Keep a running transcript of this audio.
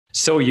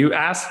So you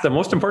ask the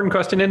most important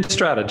question in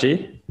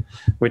strategy,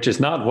 which is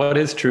not what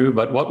is true,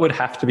 but what would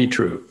have to be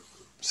true.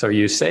 So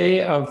you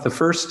say of the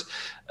first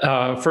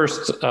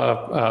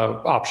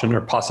option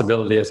or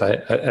possibility, as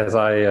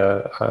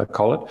I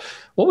call it,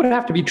 what would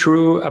have to be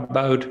true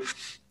about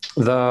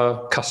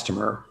the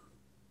customer?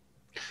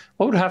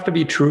 What would have to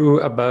be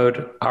true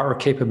about our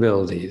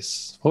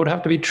capabilities? What would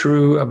have to be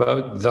true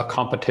about the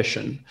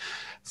competition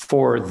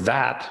for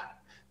that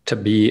to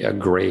be a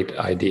great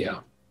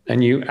idea?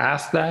 And you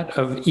ask that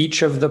of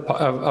each of the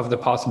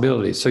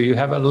possibilities. So you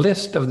have a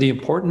list of the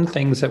important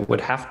things that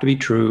would have to be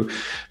true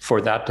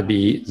for that to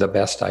be the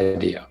best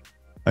idea.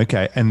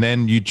 Okay. And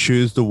then you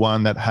choose the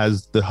one that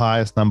has the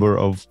highest number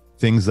of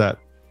things that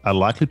are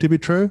likely to be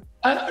true?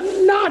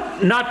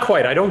 Not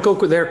quite. I don't go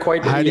there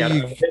quite yet. How do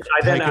you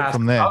take it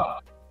from there?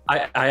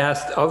 I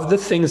asked of the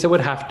things that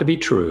would have to be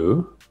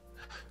true,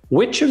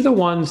 which of the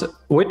ones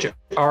which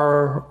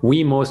are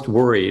we most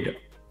worried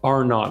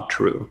are not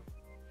true?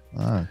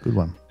 Ah, good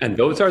one. And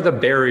those are the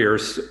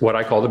barriers, what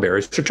I call the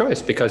barriers to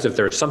choice. Because if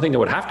there's something that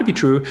would have to be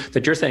true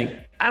that you're saying,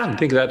 I don't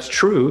think that's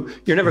true,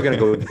 you're never going to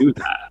go do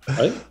that,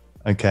 right?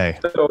 Okay.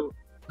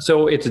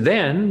 So it's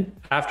then,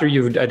 after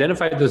you've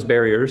identified those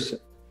barriers,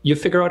 you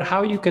figure out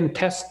how you can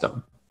test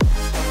them.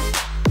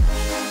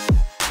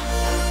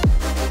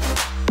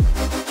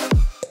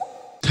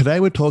 Today,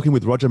 we're talking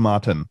with Roger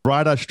Martin,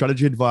 writer,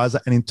 strategy advisor,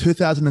 and in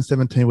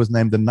 2017 was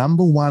named the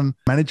 #1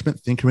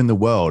 management thinker in the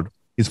world.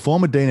 He's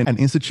former dean and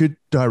institute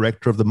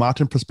director of the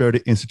Martin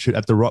Prosperity Institute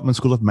at the Rotman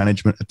School of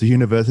Management at the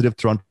University of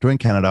Toronto in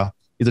Canada.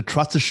 He's a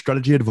trusted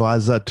strategy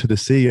advisor to the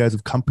CEOs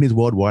of companies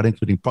worldwide,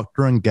 including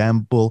Procter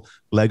Gamble,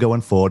 Lego,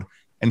 and Ford.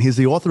 And he's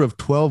the author of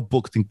 12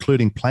 books,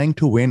 including Playing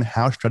to Win,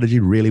 How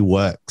Strategy Really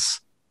Works.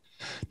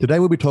 Today,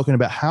 we'll be talking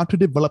about how to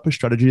develop a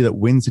strategy that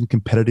wins in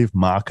competitive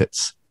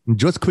markets. And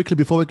just quickly,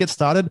 before we get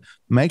started,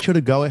 make sure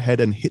to go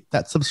ahead and hit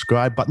that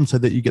subscribe button so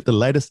that you get the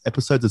latest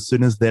episodes as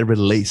soon as they're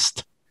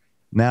released.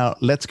 Now,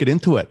 let's get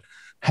into it.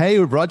 Hey,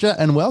 Roger,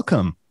 and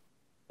welcome.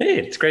 Hey,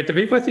 it's great to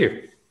be with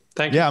you.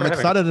 Thank you. Yeah, I'm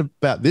excited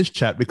about this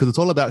chat because it's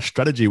all about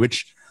strategy,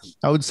 which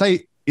I would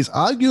say is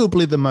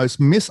arguably the most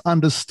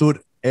misunderstood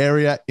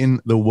area in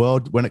the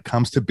world when it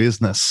comes to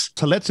business.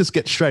 So let's just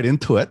get straight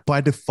into it by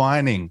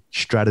defining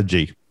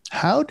strategy.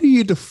 How do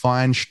you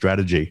define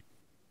strategy?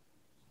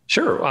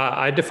 Sure.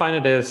 I define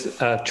it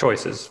as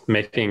choices,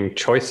 making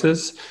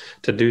choices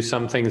to do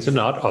some things and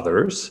not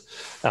others.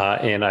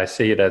 And I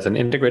see it as an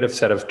integrative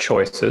set of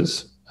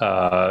choices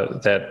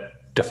that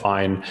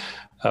define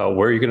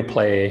where you're going to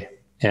play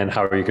and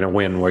how are you going to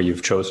win where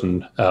you've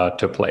chosen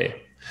to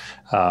play.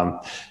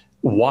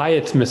 Why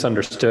it's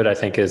misunderstood, I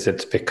think, is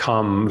it's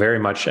become very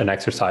much an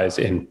exercise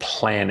in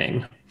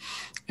planning.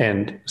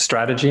 And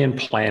strategy and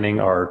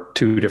planning are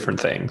two different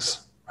things.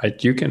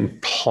 Right? You can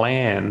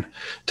plan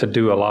to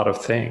do a lot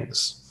of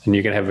things, and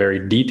you can have very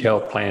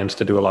detailed plans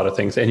to do a lot of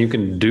things, and you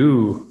can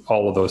do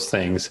all of those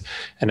things,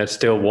 and it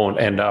still won't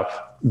end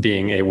up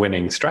being a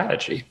winning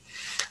strategy.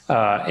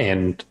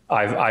 And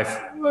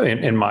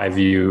in my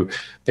view,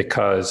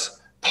 because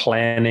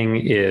planning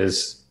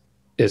is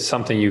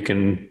something you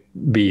can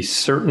be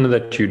certain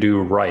that you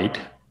do right?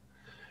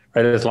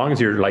 As long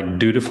as you're like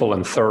dutiful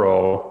and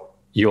thorough,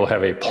 you'll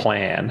have a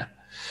plan.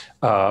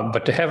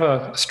 But to have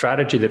a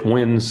strategy that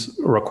wins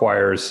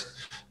requires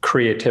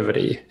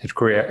creativity. It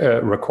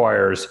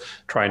requires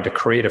trying to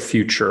create a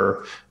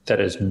future that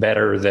is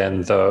better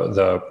than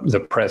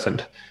the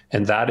present.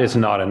 And that is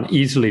not an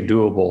easily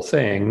doable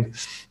thing.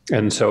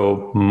 And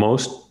so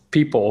most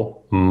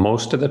people,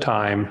 most of the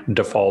time,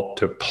 default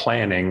to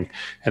planning.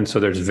 And so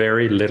there's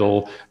very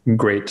little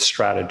great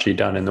strategy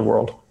done in the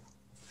world.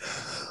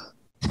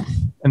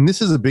 And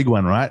this is a big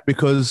one, right?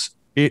 Because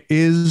it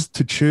is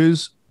to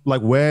choose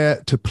like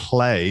where to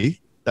play,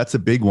 that's a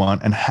big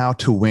one, and how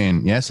to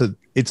win. Yeah. So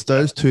it's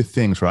those two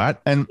things, right?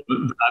 And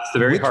that's the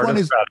very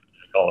hardest strategy,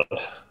 I call it.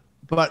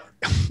 But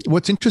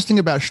what's interesting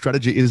about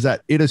strategy is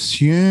that it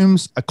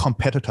assumes a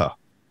competitor,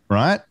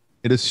 right?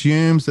 It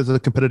assumes there's a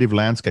competitive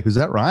landscape. Is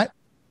that right?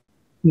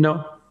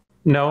 No.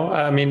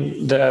 I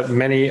mean,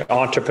 many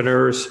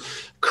entrepreneurs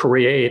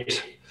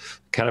create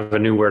kind of a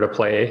new where to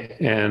play,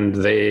 and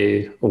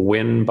they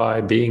win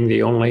by being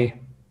the only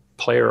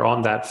player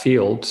on that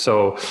field.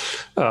 So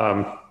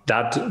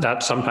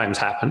that sometimes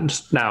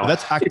happens. Now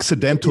that's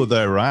accidental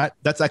though, right?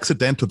 That's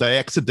accidental. They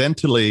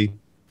accidentally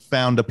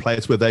found a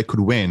place where they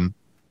could win,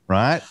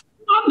 right?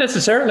 Not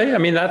necessarily. I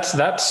mean, that's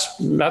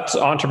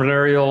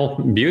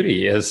entrepreneurial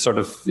beauty, is sort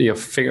of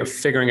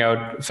figuring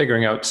out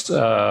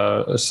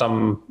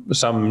some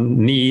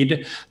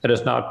need that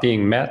is not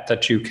being met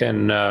that you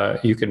can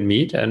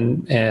meet.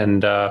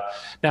 And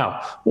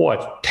now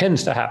what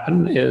tends to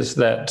happen is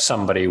that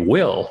somebody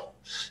will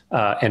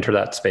enter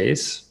that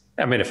space.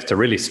 I mean, if it's a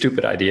really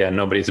stupid idea and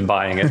nobody's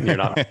buying it and you're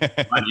not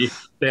making money,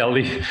 they'll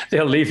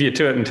leave you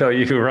to it until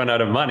you run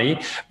out of money.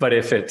 But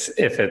if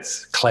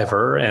it's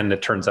clever and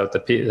it turns out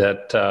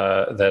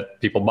that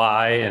people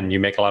buy and you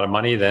make a lot of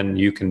money, then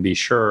you can be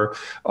sure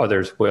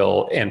others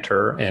will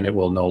enter and it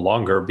will no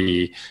longer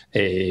be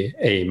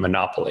a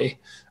monopoly.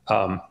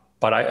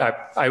 But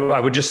I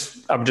would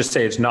just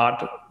say it's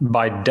not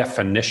by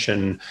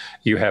definition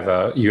you have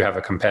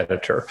a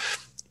competitor.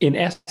 In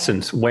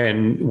essence,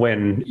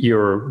 when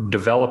you're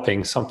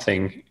developing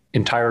something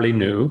entirely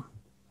new,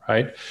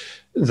 right,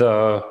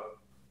 the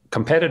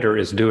competitor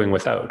is doing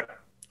without,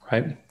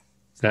 right?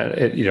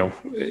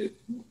 The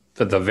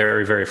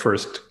very, very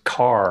first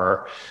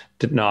car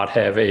did not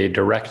have a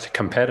direct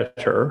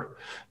competitor,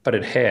 but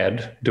it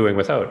had doing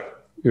without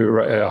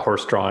a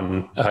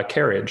horse-drawn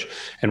carriage.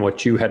 And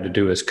what you had to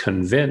do is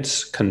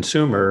convince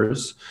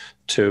consumers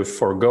to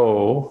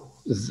forego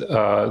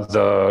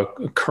the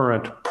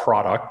current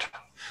product,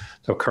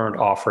 the current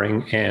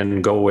offering,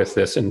 and go with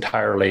this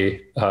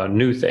entirely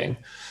new thing,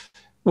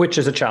 which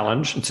is a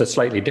challenge. It's a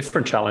slightly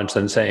different challenge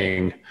than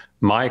saying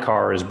my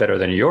car is better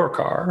than your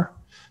car.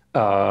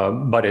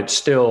 But it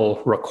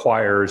still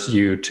requires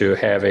you to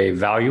have a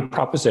value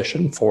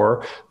proposition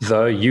for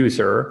the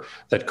user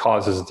that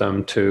causes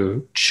them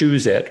to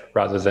choose it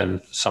rather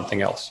than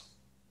something else.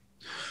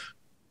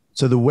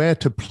 So the where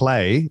to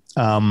play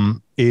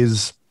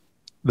is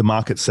the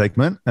market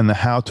segment, and the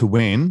how to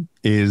win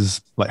is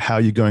like how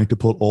you're going to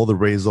put all the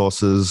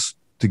resources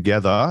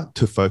together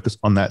to focus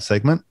on that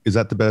segment. Is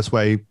that the best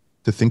way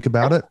to think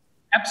about it?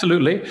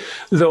 Absolutely.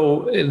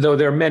 Though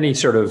there are many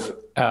sort of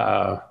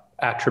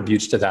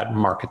attributes to that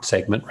market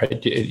segment,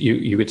 right?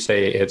 You could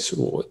say it's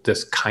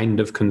this kind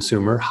of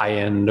consumer,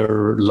 high-end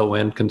or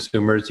low-end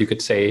consumers. You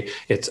could say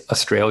it's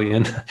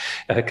Australian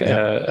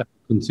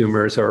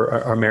consumers or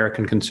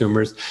American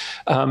consumers.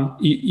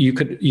 You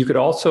could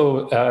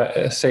also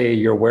say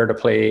your where to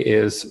play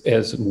is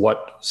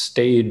what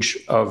stage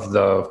of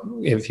the,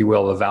 if you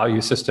will, the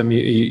value system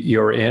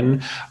you're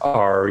in.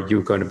 Are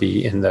you going to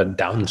be in the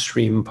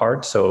downstream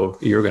part? So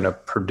you're going to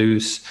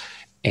produce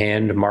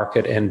and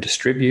market and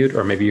distribute,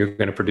 or maybe you're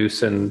going to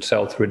produce and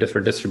sell through a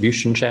different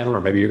distribution channel,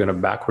 or maybe you're going to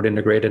backward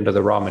integrate into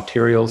the raw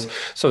materials.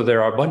 So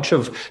there are a bunch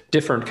of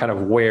different kind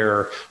of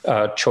where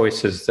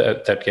choices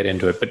that get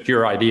into it. But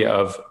your idea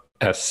of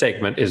a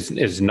segment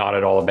is not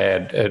at all a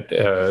bad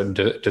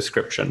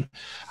description.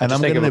 And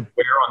I'm going to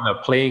where on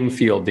the playing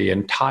field, the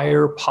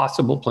entire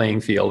possible playing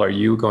field, are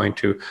you going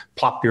to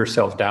plop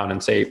yourself down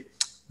and say,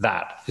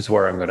 that is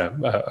where I'm going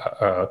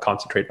to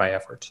concentrate my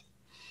efforts?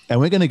 And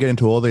we're going to get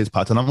into all these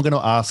parts, and I'm going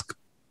to ask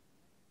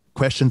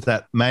questions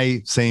that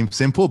may seem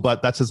simple,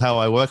 but that's just how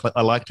I work.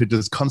 I like to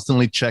just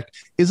constantly check,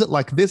 is it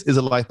like this? Is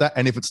it like that?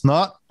 And if it's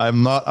not,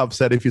 I'm not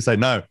upset if you say,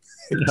 no,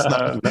 it's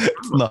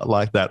not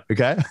like that,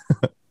 okay?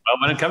 Well,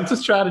 when it comes to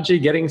strategy,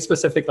 getting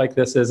specific like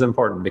this is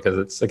important because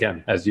it's,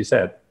 again, as you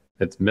said,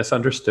 it's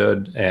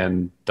misunderstood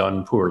and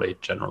done poorly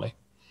generally.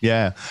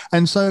 Yeah.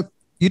 And so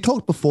you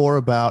talked before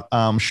about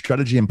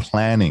strategy and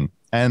planning,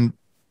 and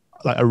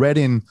I read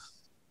in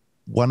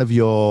one of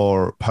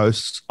your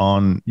posts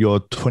on your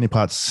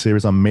 20-part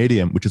series on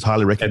Medium, which is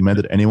highly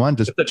recommended to anyone.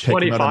 Just check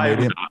it out on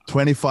Medium.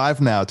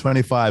 25 now,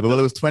 25. Well,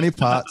 it was 20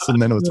 parts and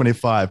then it was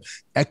 25.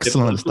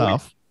 Excellent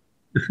stuff.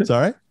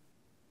 Sorry?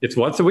 It's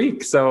once a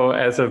week. So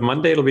as of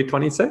Monday, it'll be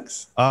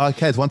 26.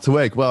 Okay, it's once a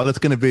week. Well, that's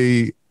going to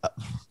be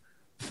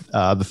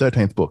the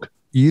 13th book.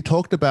 You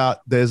talked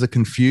about there's a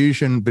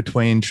confusion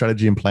between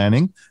strategy and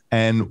planning.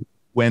 And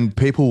when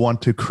people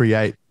want to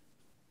create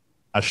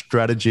a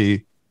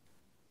strategy,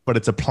 but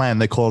it's a plan,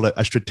 they call it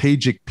a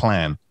strategic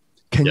plan.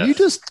 Can you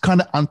just kind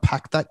of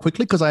unpack that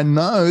quickly? Because I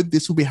know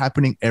this will be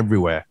happening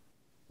everywhere.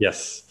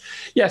 Yes.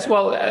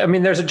 Well, I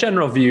mean, there's a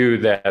general view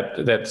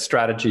that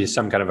strategy is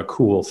some kind of a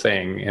cool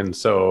thing. And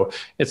so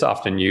it's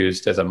often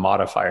used as a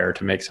modifier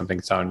to make something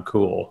sound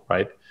cool,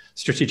 right?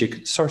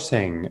 Strategic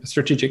sourcing,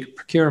 strategic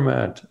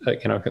procurement,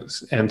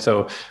 and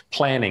so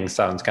planning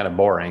sounds kind of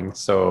boring.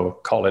 So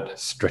call it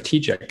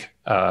strategic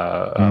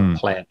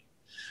plan.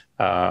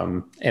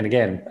 And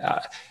again,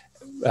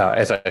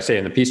 as I say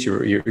in the piece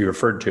you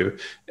referred to,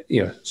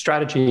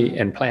 strategy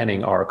and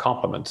planning are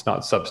complements,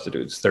 not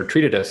substitutes. They're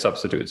treated as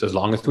substitutes. As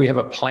long as we have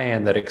a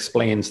plan that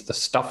explains the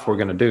stuff we're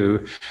going to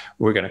do,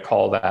 we're going to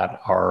call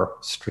that our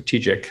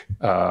strategic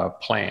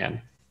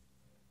plan.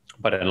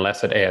 But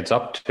unless it adds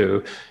up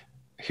to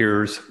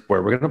here's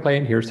where we're going to play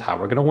and here's how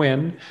we're going to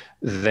win,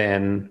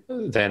 then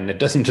it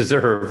doesn't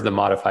deserve the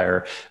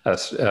modifier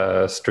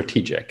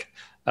strategic,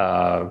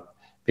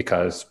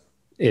 because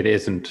it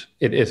isn't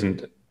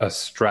a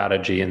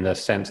strategy in the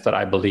sense that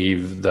I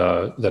believe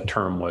the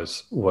term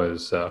was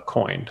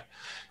coined.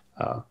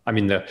 I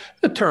mean, the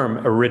term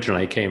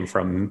originally came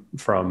from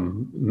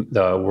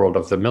the world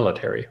of the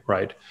military,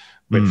 right?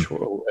 Which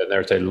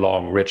there's a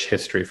long, rich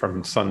history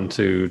from Sun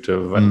Tzu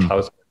to Van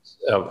Clausewitz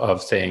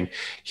of saying,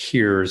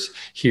 here's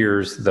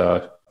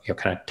the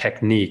kind of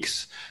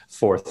techniques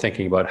for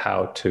thinking about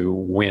how to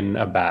win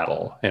a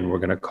battle, and we're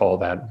going to call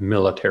that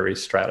military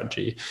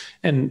strategy,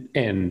 and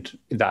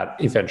that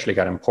eventually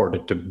got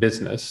imported to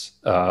business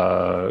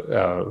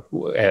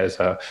as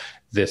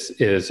this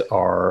is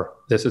our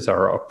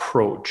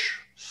approach,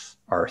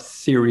 our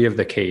theory of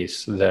the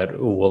case that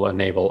will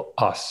enable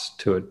us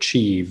to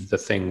achieve the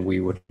thing we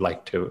would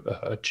like to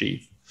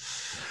achieve,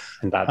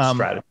 and that's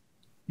strategy.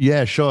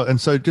 Yeah, sure. And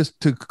so just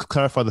to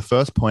clarify the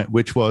first point,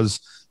 which was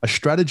a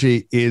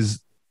strategy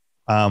is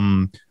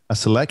a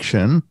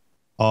selection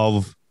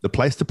of the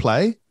place to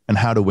play and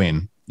how to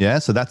win. Yeah.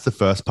 So that's the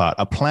first part.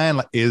 A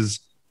plan is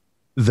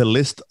the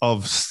list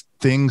of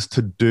things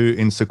to do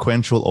in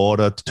sequential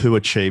order to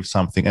achieve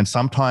something. And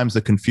sometimes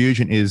the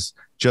confusion is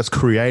just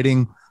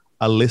creating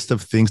a list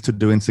of things to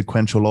do in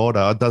sequential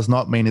order. It does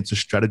not mean it's a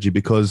strategy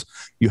because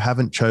you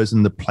haven't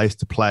chosen the place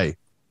to play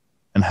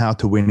and how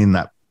to win in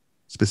that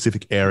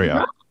specific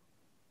area.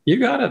 You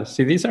got it.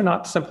 See, these are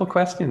not simple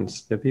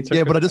questions. But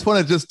I just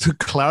wanted to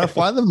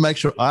clarify them, make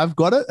sure I've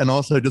got it, and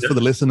also just for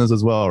the listeners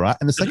as well, right?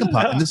 And the second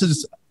part, and this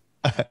is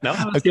no,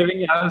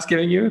 I was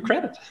giving you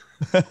credit.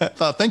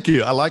 Oh, thank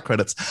you. I like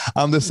credits.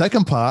 The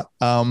second part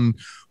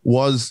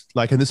was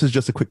like, and this is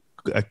just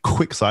a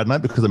quick side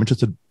note because I'm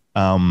interested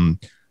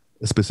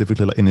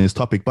specifically in this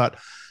topic, but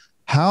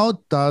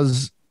how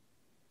does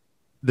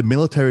the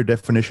military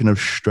definition of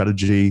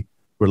strategy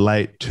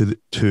relate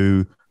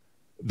to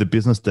the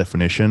business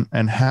definition,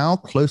 and how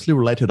closely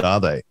related are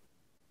they?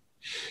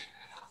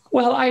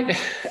 Well, I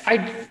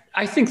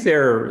think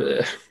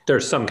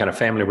there's some kind of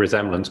family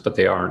resemblance, but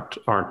they aren't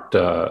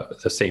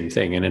the same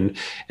thing. And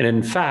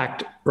in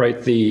fact,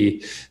 right,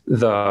 the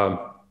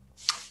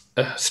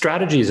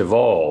strategies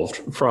evolved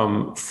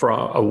from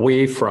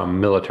away from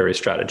military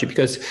strategy,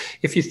 because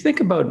if you think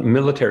about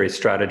military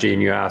strategy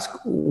and you ask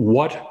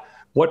what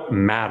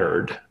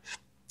mattered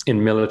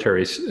in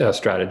military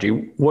strategy,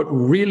 what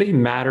really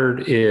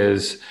mattered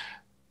is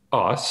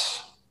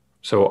us,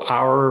 so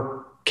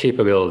our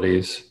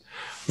capabilities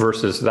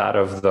versus that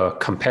of the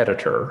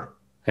competitor,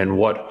 and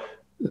what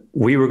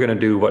we were going to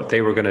do, what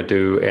they were going to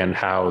do, and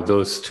how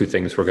those two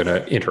things were going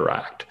to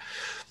interact.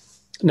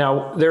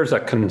 Now, there's a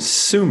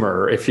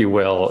consumer, if you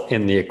will,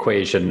 in the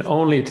equation,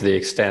 only to the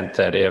extent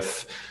that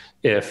if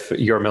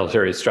your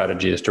military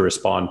strategy is to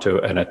respond to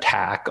an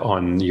attack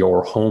on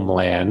your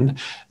homeland,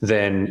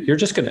 then you're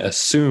just going to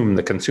assume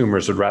the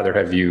consumers would rather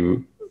have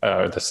you,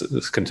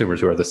 the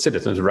consumers who are the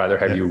citizens would rather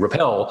have you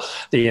repel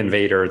the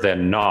invader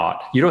than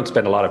not. You don't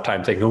spend a lot of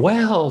time thinking,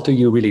 well, do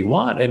you really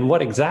want, and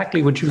what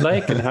exactly would you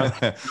like, and how?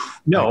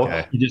 No,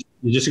 okay.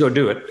 You just go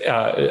do it.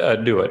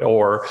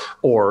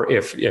 Or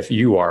if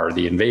you are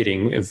the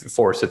invading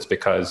force, it's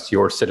because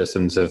your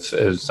citizens have,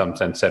 in some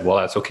sense, said, well,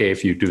 that's okay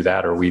if you do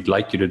that, or we'd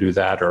like you to do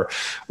that, or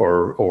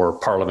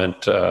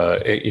Parliament,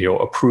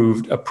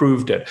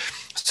 approved it.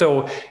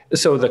 So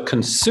the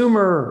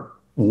consumer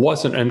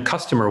wasn't, and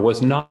customer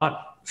was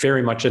not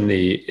very much in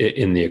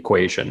the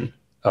equation.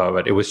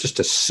 But it was just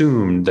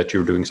assumed that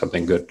you were doing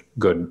something good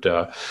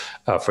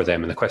for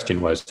them. And the question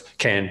was,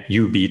 can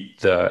you beat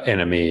the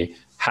enemy?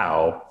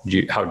 How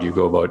do you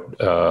go about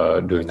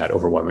doing that?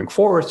 Overwhelming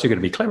force? You're going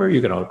to be clever.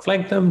 You're going to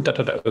outflank them.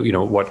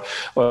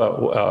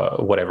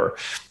 Whatever.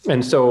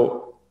 And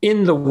so,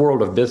 in the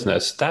world of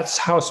business, that's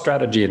how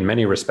strategy, in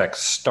many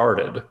respects,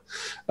 started,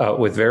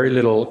 with very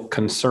little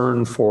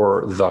concern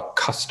for the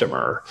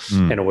customer.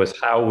 And it was,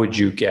 how would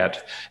you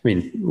get? I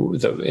mean,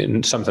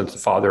 in some sense, the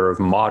father of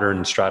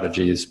modern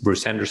strategies,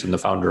 Bruce Henderson, the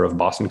founder of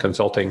Boston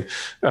Consulting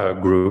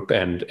Group,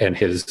 and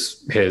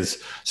his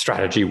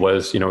strategy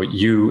was,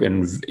 you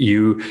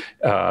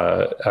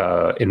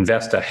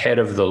invest ahead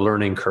of the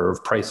learning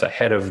curve, price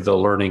ahead of the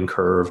learning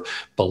curve,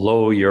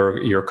 below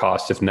your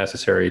cost if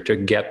necessary, to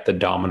get the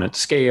dominant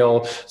scale,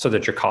 so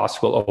that your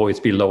costs will always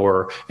be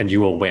lower and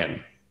you will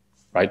win.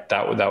 Right?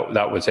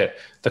 That was it.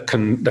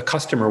 The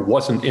customer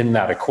wasn't in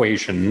that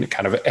equation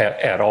kind of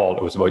at all.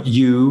 It was about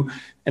you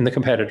and the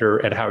competitor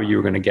and how you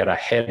were going to get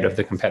ahead of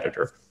the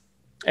competitor.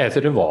 As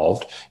it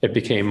evolved, it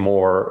became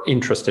more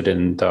interested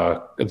in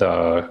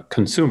the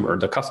consumer,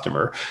 the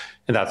customer.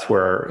 And that's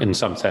where, in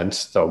some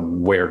sense, the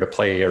where to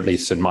play, or at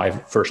least in my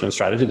version of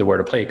strategy, the where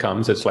to play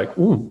comes. It's like,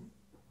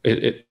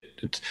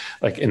 it's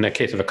like in the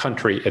case of a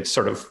country, it's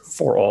sort of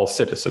for all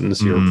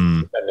citizens. You're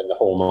defending the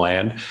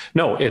homeland.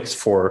 No, it's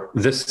for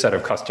this set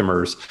of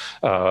customers.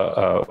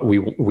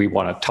 We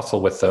want to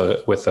tussle with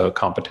the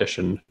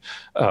competition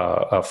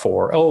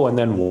and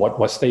then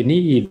what they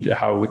need,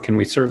 how can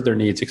we serve their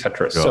needs,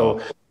 etc. Yeah.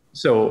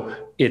 So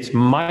it's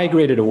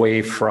migrated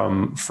away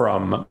from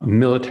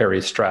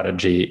military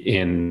strategy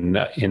in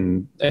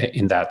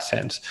that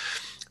sense.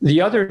 The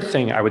other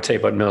thing I would say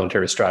about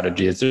military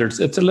strategy is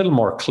it's a little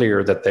more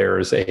clear that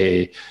there's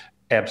a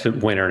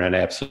absolute winner and an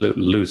absolute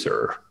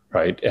loser,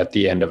 right, at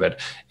the end of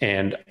it.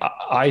 And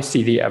I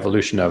see the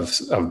evolution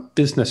of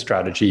business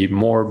strategy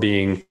more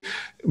being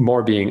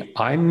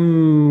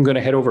I'm going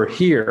to head over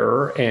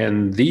here,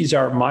 and these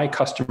are my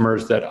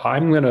customers that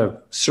I'm going to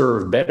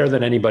serve better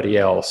than anybody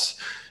else.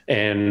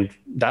 And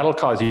that'll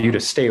cause you to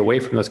stay away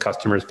from those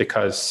customers,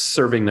 because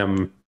serving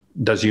them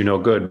does you no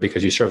good,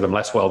 because you serve them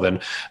less well than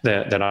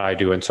I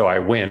do, and so I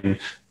win.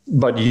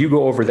 But you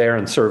go over there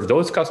and serve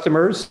those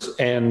customers,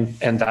 and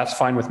that's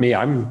fine with me.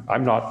 I'm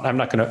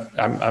not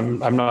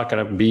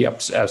gonna be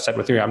upset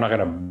with you. I'm not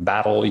gonna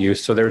battle you.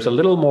 So there's a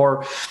little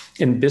more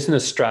in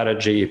business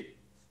strategy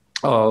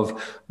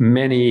of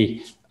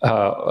many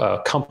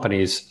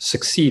companies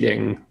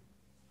succeeding,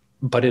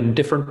 but in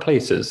different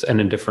places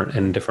and in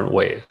different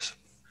ways.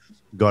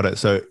 Got it.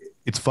 So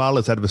it's far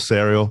less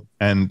adversarial,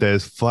 and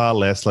there's far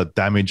less like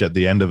damage at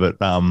the end of it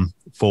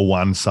for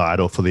one side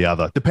or for the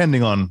other,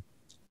 depending on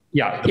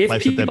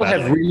if people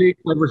have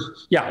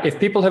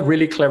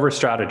really clever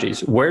strategies,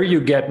 where you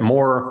get the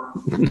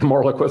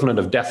moral equivalent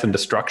of death and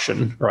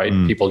destruction, right?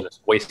 People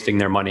just wasting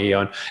their money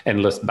on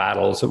endless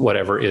battles,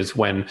 whatever, is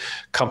when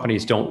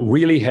companies don't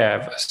really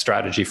have a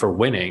strategy for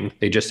winning.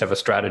 They just have a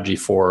strategy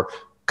for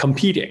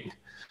competing.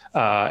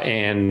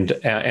 And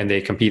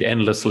they compete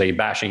endlessly,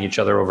 bashing each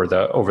other over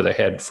the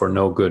head for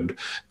no good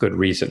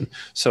reason.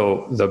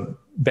 So the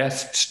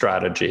best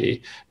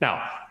strategy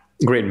now.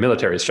 Great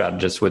military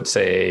strategists would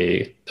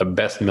say the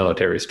best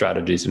military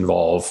strategies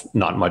involve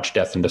not much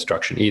death and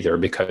destruction either,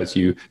 because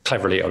you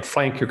cleverly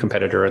outflank your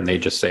competitor and they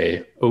just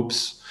say,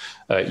 oops,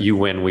 you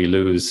win, we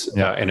lose.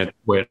 And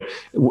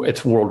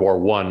it's World War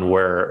I,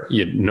 where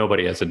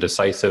nobody has a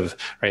decisive,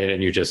 right?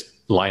 And you just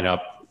line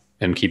up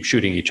and keep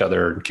shooting each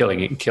other and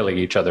killing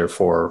each other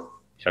for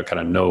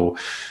kind of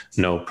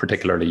no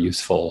particularly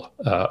useful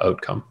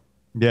outcome.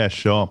 Yeah,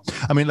 sure.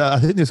 I mean, I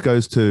think this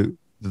goes to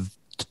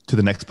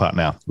the next part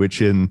now, which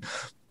you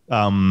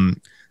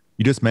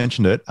just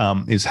mentioned it,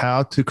 is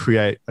how to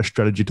create a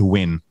strategy to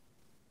win.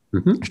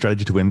 A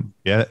strategy to win,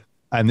 yeah.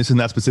 And this is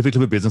not specifically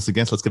for business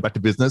again, so let's get back to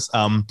business.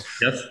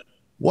 Yes.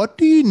 What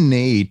do you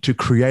need to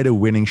create a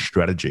winning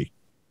strategy?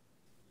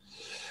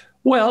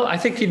 Well, I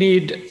think you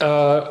need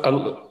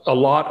a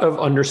lot of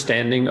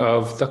understanding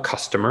of the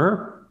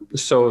customer,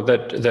 so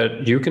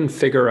that you can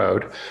figure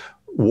out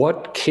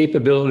what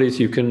capabilities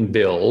you can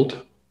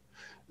build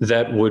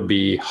that would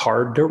be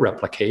hard to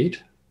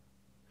replicate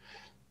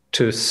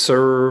to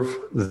serve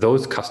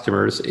those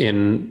customers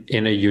in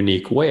a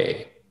unique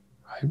way,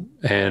 right?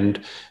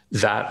 And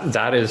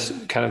that is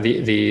kind of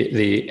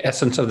the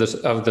essence of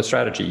the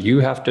strategy. You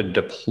have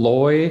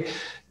to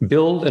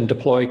build and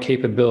deploy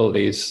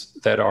capabilities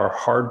that are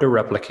hard to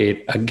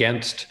replicate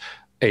against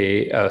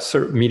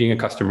meeting a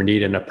customer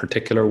need in a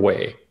particular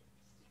way.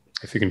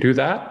 If you can do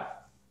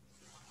that,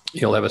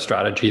 you'll have a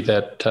strategy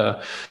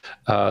that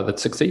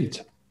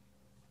succeeds.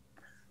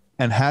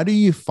 And how do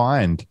you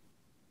find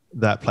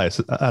that place?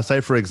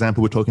 Say, for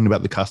example, we're talking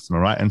about the customer,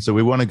 right? And so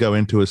we want to go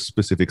into a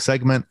specific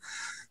segment.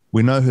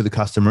 We know who the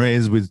customer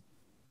is.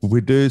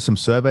 We do some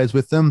surveys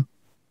with them,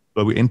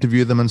 but we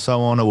interview them and so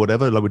on or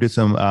whatever. Like we do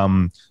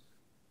some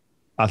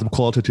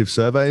qualitative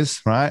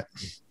surveys, right?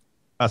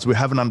 So we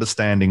have an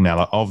understanding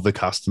now of the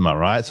customer,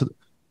 right? So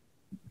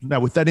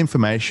now with that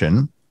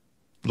information,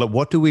 like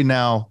what do we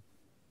now?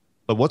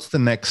 But what's the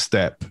next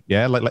step?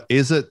 Yeah, like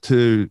is it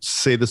to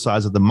see the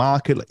size of the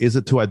market? Is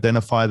it to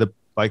identify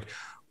what's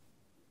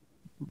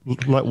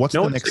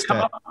the next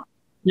step?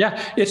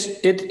 Yeah,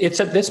 it's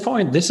at this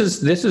point. This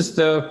is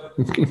the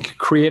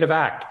creative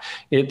act.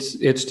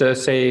 It's to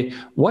say,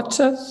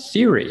 what's a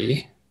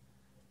theory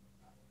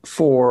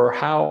for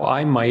how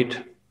I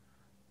might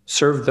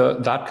serve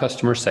that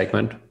customer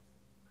segment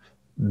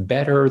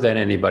better than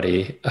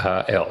anybody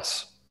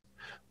else?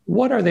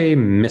 What are they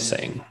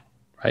missing?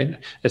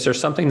 Right? Is there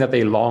something that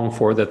they long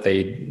for that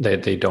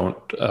they don't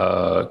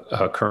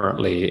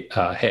currently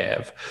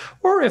have?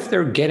 Or if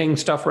they're getting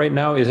stuff right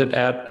now, is it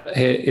at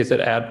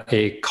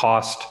a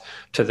cost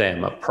to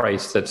them, a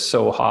price that's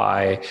so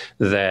high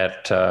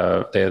that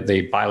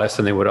they buy less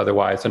than they would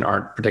otherwise and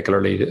aren't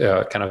particularly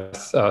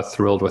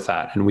thrilled with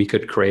that? And we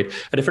could create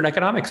a different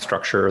economic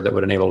structure that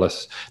would enable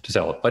us to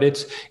sell it. But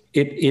it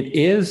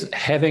is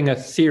having a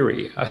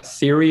theory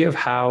of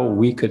how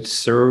we could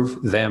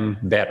serve them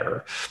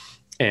better.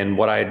 And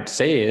what I'd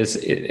say is,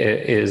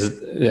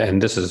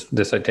 and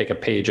this I take a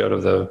page out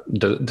of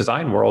the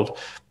design world,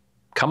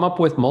 come up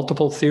with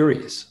multiple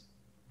theories,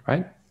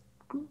 right?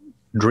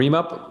 Dream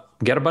up,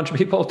 get a bunch of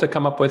people to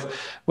come up with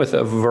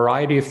a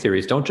variety of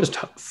theories. Don't just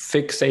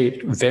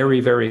fixate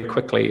very, very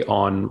quickly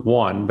on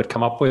one, but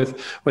come up with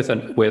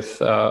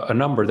a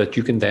number that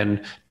you can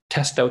then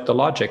test out the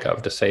logic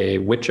of, to say,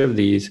 which of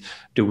these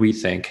do we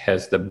think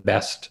has the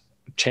best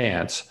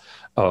chance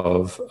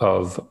of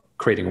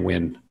creating a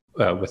win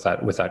with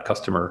that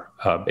customer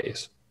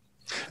base.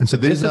 And so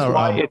this is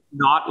why it's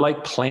not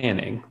like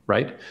planning,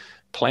 right?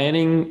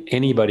 Planning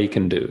anybody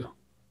can do.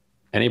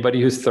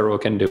 Anybody who's thorough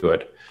can do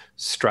it.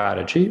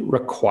 Strategy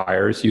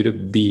requires you to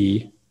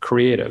be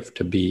creative,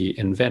 to be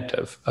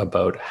inventive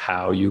about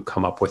how you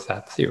come up with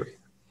that theory.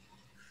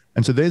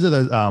 And so these are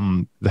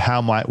the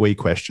how might we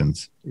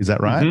questions. Is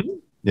that right? Mm-hmm.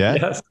 Yeah.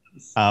 Yes.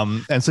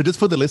 And so just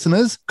for the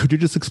listeners, could you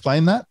just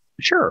explain that?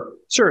 Sure.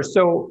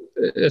 So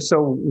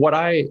what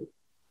I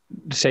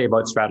say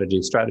about strategy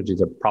is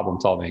a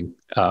problem-solving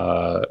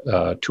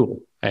tool,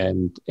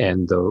 and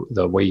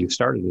the way you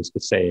started is to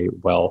say,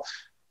 well,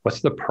 what's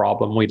the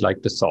problem we'd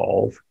like to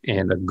solve?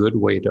 And a good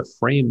way to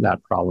frame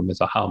that problem is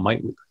a how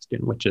might we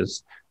question,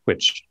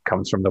 which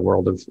comes from the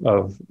world of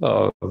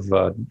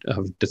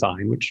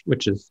design,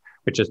 which is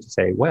to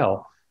say,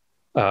 well,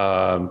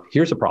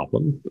 here's a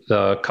problem.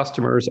 The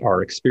customers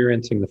are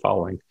experiencing the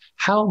following.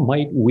 How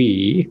might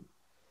we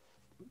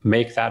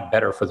make that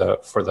better for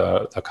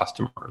the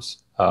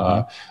customers.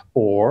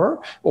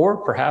 Or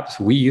perhaps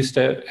we used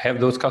to have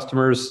those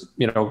customers,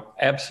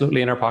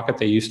 absolutely in our pocket.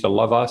 They used to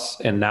love us,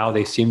 and now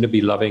they seem to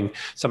be loving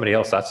somebody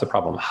else. That's the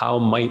problem. How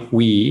might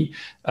we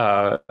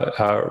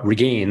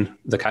regain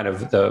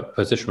the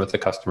position with the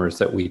customers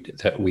that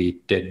we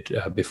did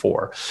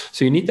before?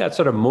 So you need that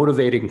sort of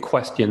motivating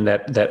question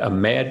that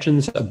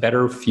imagines a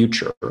better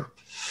future,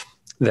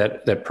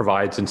 that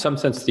provides, in some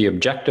sense, the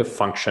objective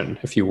function,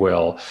 if you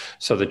will,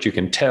 so that you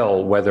can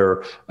tell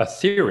whether a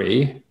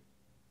theory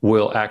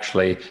will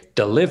actually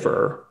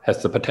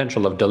has the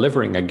potential of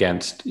delivering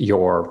against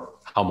your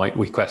how might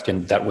we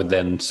question that would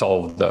then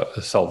solve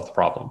the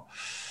problem.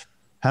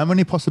 How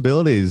many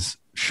possibilities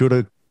should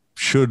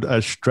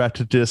a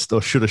strategist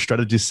or should a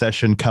strategy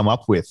session come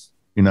up with?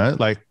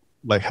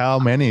 Like how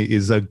many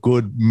is a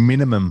good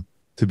minimum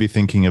to be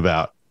thinking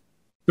about?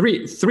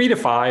 Three to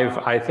five,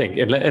 I think.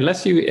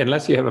 Unless you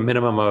have a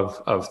minimum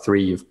of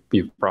three,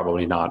 you've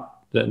probably not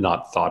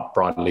thought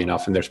broadly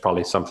enough, and there's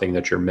probably something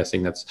that you're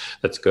missing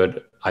that's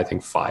good. I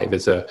think five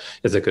is a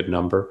good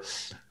number.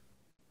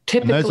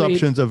 Typically, and those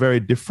options are very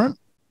different.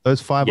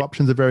 Those five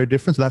options are very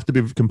different. So they have to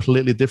be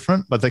completely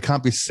different, but they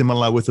can't be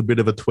similar with a bit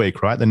of a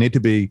tweak, right? They need to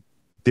be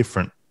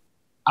different.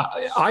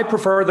 I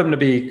prefer them to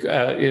be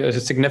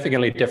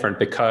significantly different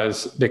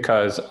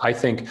because I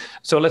think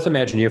so. Let's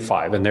imagine you have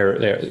five, and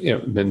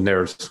then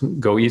there's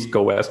go east,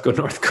 go west, go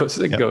north, go.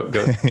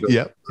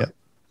 Yep.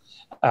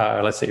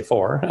 Let's say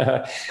four,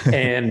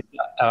 and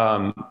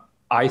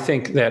I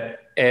think that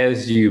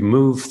as you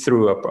move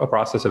through a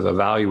process of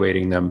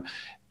evaluating them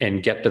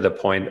and get to the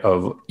point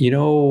of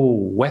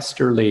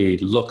westerly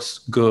looks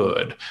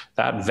good,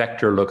 that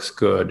vector looks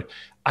good,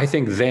 I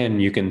think then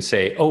you can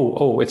say,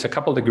 it's a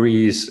couple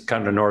degrees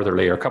kind of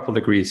northerly or a couple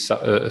degrees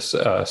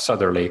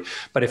southerly.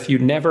 But if you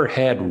never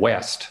had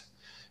west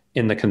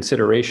in the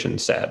consideration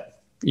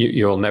set,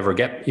 you'll never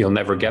get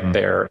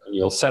there.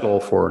 You'll settle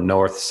for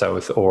north,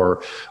 south,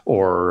 or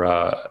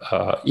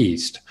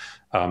east.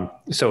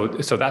 So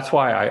that's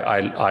why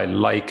I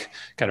like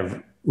kind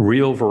of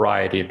real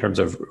variety in terms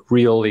of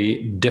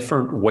really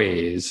different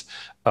ways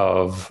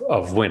of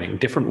winning,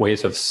 different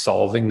ways of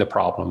solving the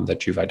problem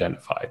that you've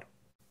identified.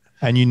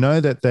 And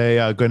that they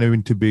are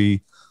going to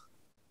be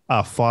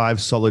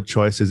five solid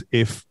choices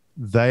if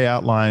they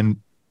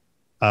outline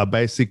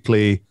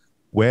basically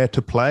where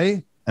to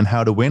play and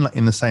how to win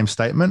in the same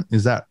statement.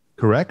 Is that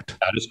correct?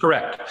 That is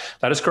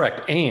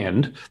correct.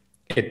 And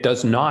it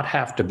does not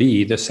have to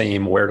be the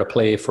same where to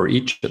play for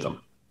each of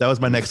them. That was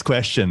my next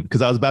question,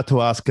 because I was about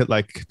to ask it,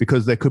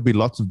 because there could be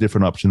lots of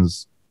different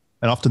options,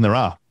 and often there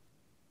are.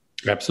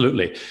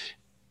 Absolutely.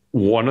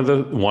 One of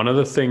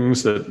the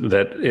things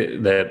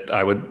that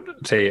I would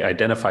say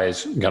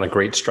identifies kind of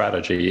great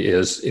strategy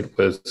is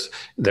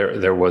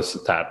there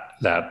was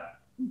that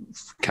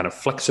kind of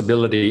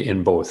flexibility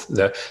in both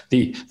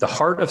the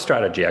heart of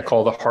strategy. I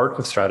call the heart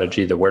of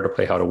strategy the where to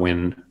play, how to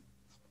win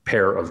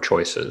pair of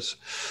choices,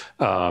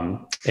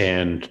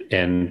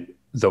 and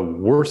the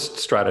worst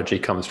strategy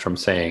comes from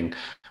saying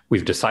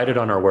we've decided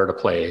on our where to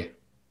play,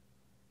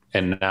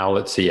 and now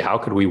let's see how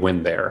could we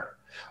win there,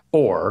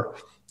 or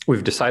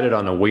we've decided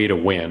on a way to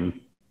win.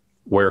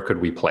 Where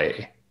could we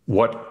play?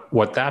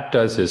 What that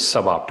does is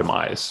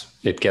suboptimize.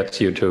 It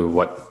gets you to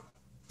what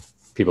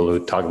people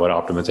who talk about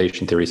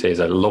optimization theory say is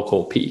a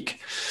local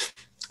peak,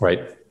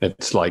 right?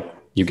 It's like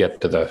you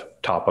get to the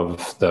top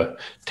of the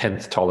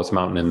 10th tallest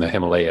mountain in the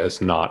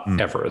Himalayas, not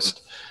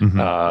Everest.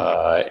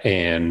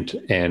 And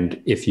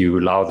if you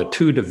allow the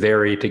two to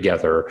vary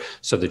together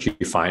so that you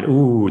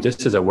find,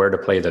 this is a where to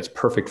play that's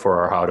perfect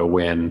for our how to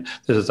win.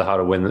 This is a how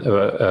to win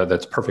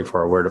that's perfect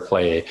for our where to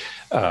play.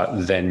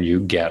 Then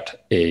you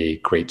get a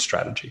great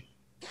strategy.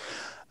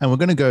 And we're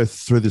going to go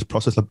through this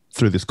process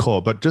through this call,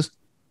 but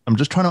I'm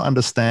just trying to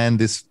understand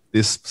this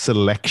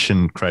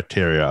selection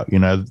criteria,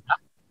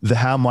 the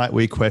how might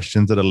we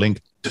questions that are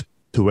linked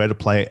to where to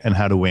play and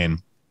how to win.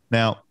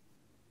 Now,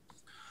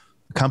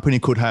 a company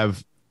could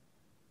have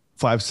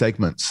 5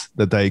 segments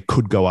that they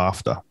could go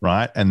after,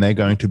 right? And they're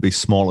going to be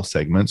smaller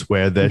segments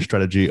where their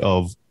strategy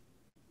of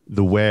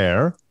the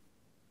where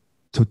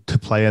to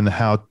play and the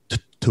how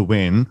to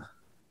win,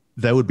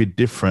 they would be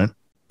different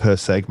per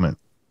segment.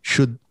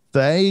 Should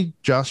they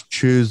just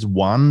choose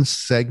one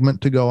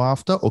segment to go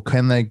after, or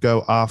can they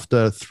go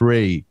after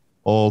 3,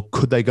 or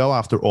could they go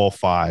after all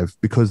 5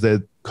 because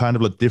they're kind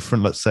of like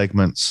different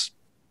segments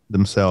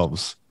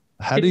themselves?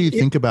 How do you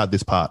think about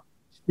this part?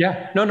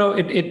 Yeah, no,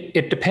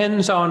 it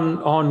depends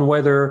on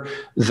whether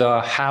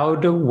the how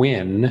to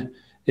win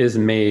is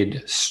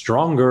made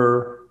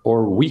stronger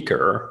or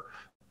weaker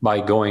by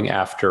going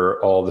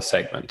after all the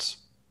segments.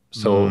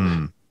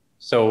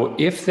 So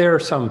if there are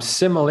some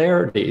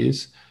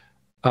similarities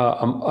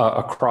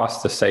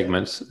across the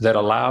segments that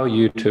allow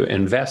you to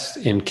invest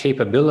in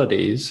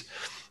capabilities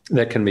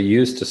that can be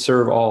used to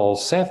serve all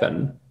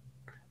 7,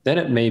 then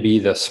it may be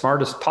the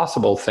smartest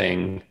possible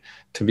thing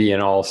to be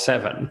in all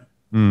 7.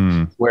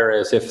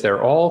 Whereas if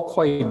they're all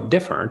quite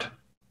different,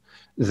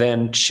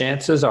 then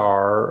chances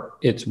are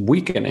it's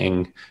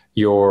weakening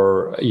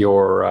your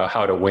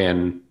how to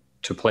win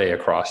to play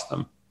across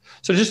them.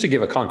 So just to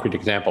give a concrete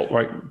example,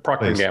 right?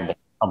 Procter Gamble,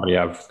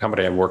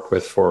 company I've worked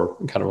with for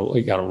kind of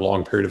a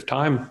long period of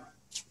time,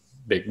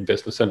 big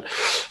business in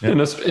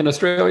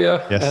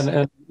Australia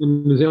and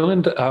in New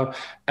Zealand.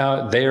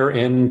 They're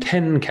in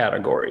 10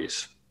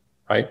 categories,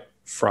 right?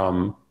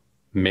 From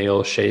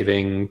male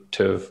shaving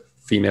to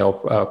female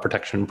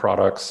protection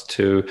products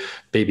to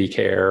baby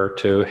care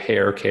to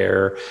hair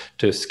care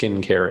to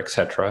skin care,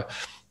 etc.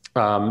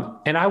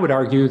 And I would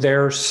argue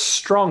they're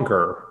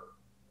stronger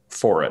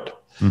for it.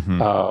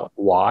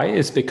 Why?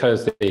 Is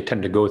because they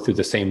tend to go through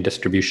the same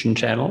distribution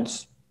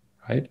channels,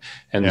 right?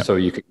 And so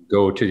you can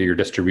go to your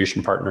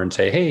distribution partner and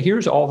say, hey,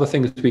 here's all the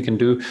things we can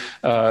do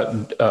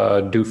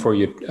for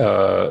you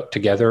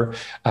together.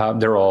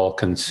 They're all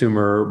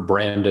consumer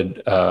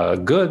branded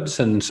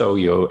goods. And so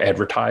you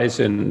advertise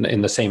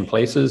in the same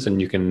places,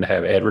 and you can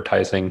have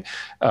advertising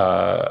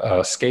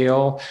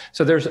scale.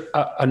 So there's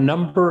a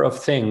number of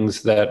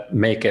things that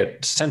make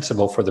it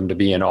sensible for them to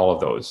be in all of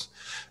those.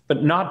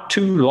 But not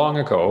too long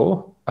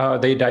ago,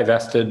 they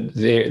divested.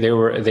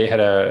 They had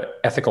a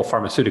ethical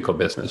pharmaceutical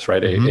business,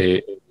 right?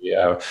 Kind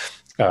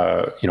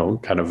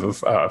of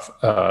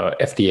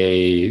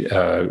FDA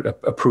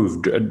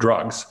approved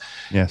drugs.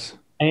 Yes.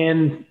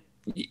 And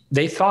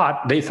they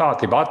bought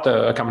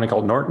a company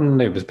called Norton.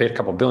 They was paid a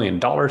couple $1 billion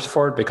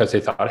for it because they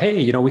thought,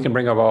 hey, we can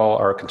bring up all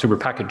our consumer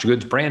packaged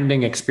goods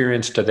branding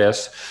experience to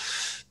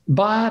this.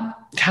 But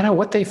kind of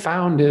what they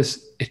found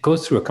is it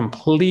goes through a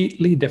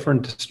completely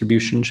different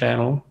distribution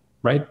channel,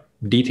 right?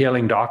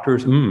 Detailing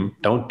doctors,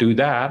 don't do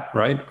that,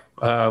 right?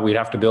 We'd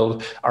have to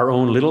build our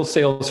own little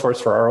sales force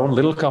for our own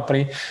little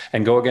company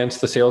and go against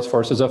the sales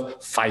forces of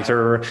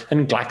Pfizer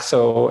and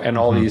Glaxo and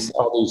all these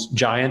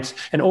giants.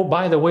 And oh,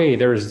 by the way,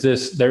 there's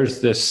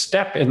this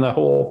step in the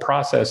whole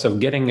process of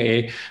getting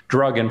a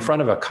drug in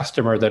front of a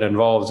customer that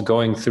involves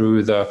going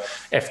through the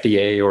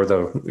FDA or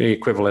the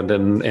equivalent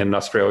in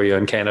Australia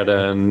and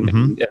Canada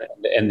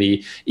and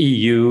the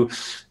EU.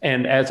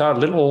 And as a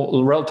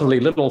relatively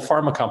little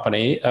pharma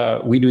company,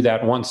 we do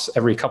that once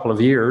every couple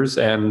of years,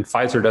 and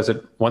Pfizer does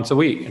it once a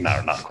week.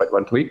 Not quite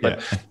once a week,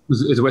 but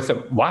is with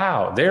them.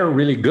 Wow, they're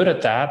really good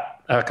at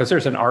that because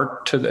there's an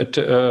art to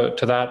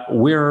that.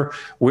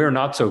 We're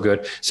not so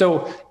good.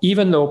 So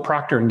even though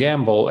Procter &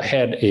 Gamble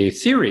had a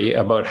theory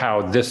about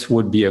how this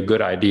would be a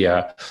good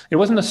idea, it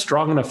wasn't a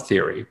strong enough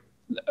theory.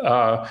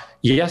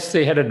 Yes,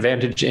 they had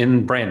advantage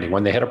in branding.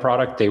 When they had a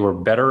product, they were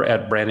better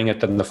at branding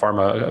it than the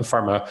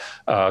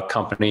pharma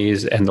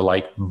companies and the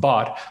like.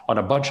 But on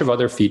a bunch of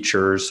other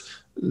features,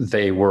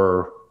 they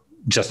were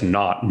just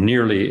not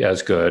nearly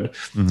as good.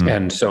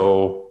 And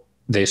so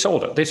they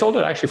sold it. They sold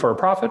it actually for a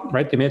profit,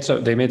 right? They made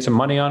some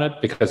money on it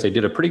because they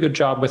did a pretty good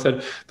job with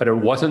it, but it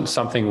wasn't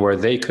something where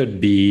they could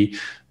be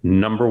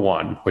number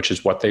one, which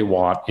is what they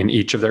want in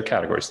each of their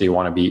categories. They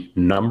want to be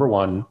number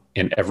one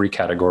in every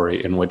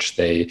category in which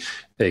they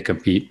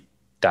compete.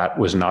 That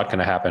was not going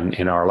to happen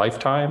in our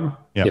lifetime,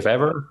 if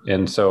ever.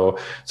 And so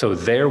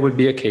there would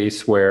be a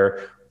case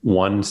where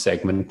one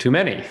segment too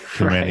many.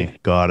 Too many.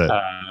 Got it.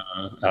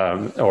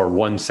 Or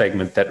one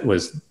segment that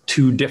was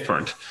too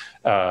different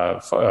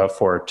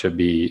for it to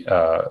be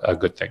a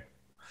good thing.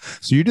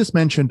 So you just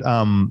mentioned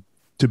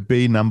to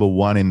be number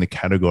one in the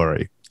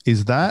category.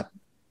 Is that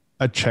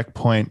a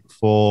checkpoint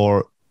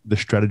for the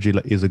strategy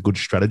that is a good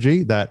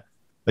strategy, that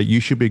you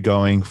should be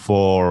going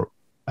for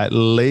at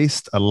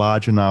least a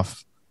large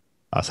enough,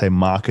 say,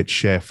 market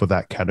share for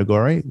that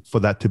category, for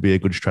that to be a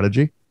good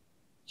strategy?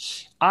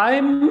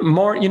 I'm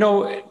more,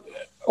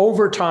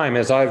 over time,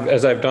 as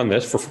I've done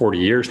this for 40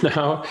 years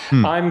now,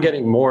 I'm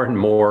getting more and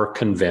more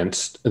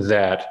convinced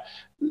that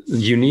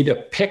you need to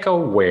pick a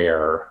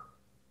where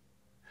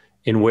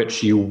in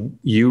which you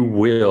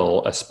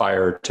will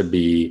aspire to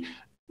be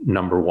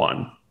number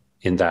one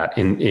in that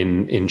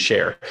in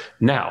share.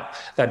 Now,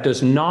 that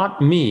does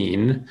not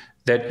mean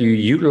that you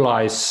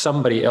utilize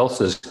somebody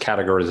else's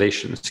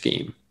categorization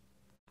scheme.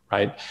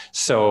 Right.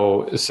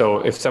 So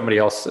if somebody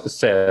else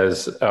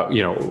says,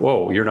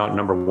 whoa, you're not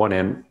number one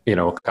in,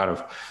 kind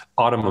of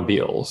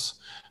automobiles,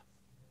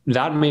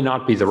 that may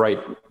not be the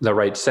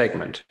right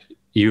segment.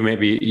 You may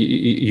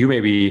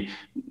be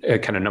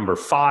kind of number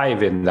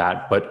 5 in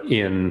that, but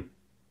in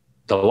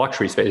the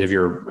luxury space, if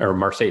you're a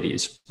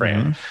Mercedes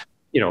brand,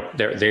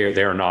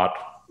 they're not.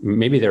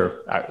 Maybe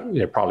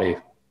they're probably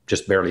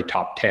just barely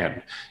top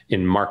 10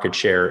 in market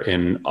share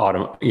in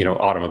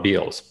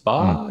automobiles,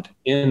 but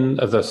in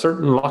the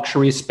certain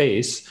luxury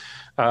space,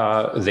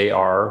 they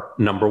are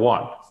number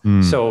one.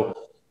 So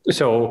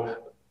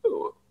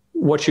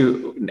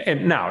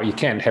and now you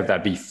can't have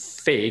that be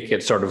fake.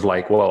 It's sort of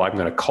like, well, I'm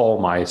going to call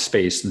my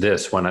space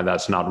this when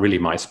that's not really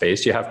my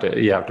space. You have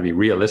to be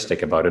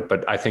realistic about it.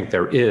 But I think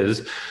there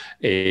is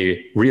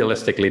a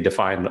realistically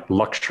defined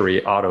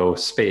luxury auto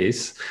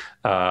space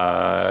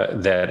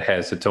that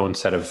has its own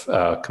set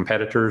of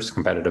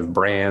competitive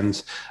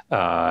brands,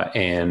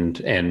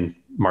 and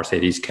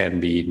Mercedes can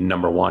be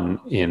number one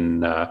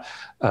in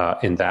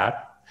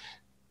that.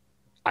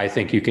 I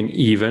think you can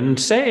even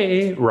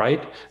say,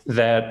 right,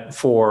 that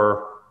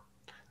for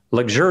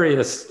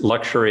luxurious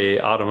luxury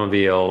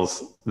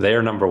automobiles,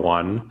 they're number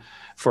one.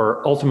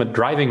 For ultimate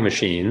driving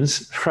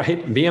machines,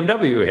 right,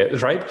 BMW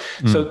is, right?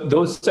 So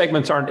those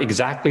segments aren't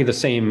exactly the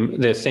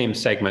same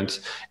segments.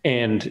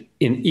 And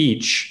in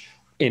each,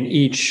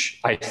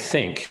 I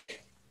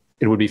think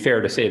it would be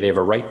fair to say they have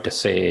a right to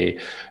say,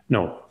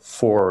 no,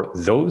 for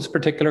those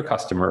particular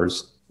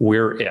customers,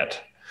 we're it.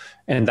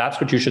 And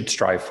that's what you should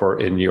strive for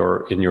in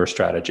your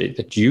strategy,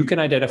 that you can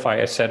identify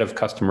a set of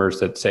customers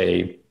that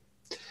say,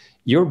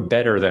 you're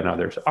better than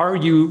others. Are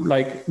you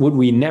like, would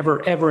we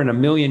never, ever in a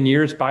million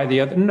years buy the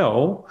other?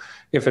 No,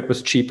 if it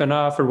was cheap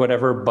enough or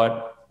whatever,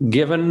 but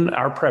given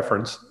our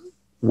preference,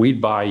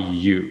 we'd buy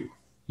you.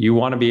 You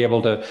want to be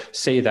able to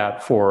say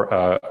that for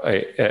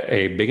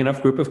a big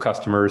enough group of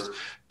customers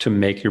to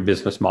make your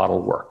business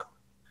model work.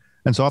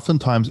 And so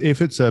oftentimes,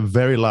 if it's a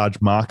very large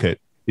market,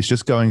 it's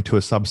just going to a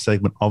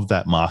subsegment of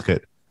that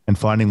market and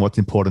finding what's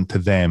important to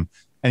them.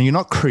 And you're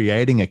not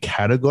creating a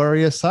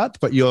category as such,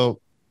 but you're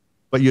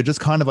just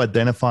kind of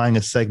identifying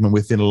a segment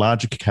within a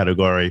larger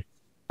category,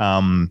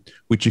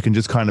 which you can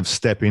just kind of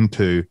step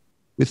into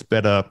with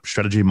better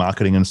strategy,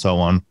 marketing, and so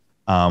on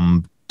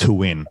to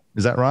win.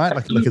 Is that right?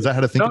 Like is that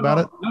how to think about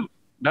it? No.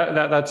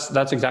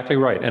 That's exactly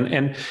right.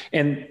 And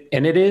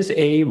it is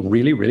a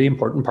really, really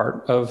important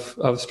part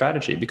of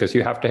strategy, because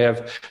you have to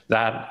have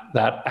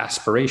that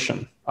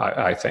aspiration,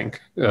 I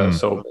think.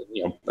 So,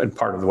 and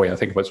part of the way I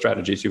think about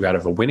strategy is you've got to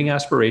have a winning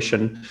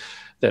aspiration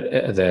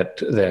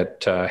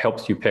that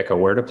helps you pick a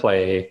where to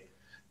play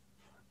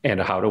and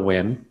a how to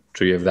win.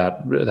 So you have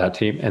that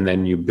team, and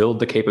then you build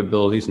the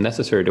capabilities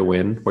necessary to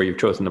win where you've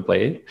chosen to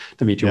play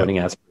to meet your winning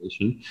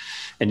aspiration,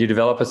 and you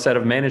develop a set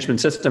of management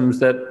systems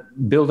that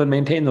build and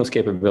maintain those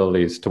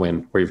capabilities to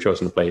win where you've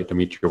chosen to play to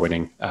meet your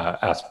winning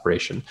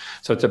aspiration.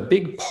 So it's a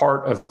big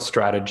part of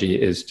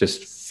strategy is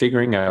just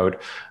figuring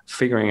out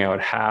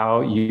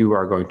how you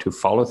are going to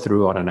follow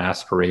through on an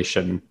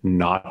aspiration,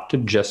 not to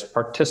just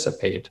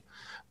participate,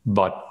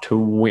 but to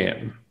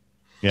win.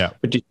 Yeah.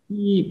 But you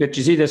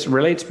see, this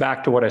relates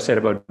back to what I said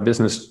about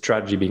business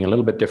strategy being a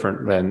little bit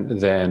different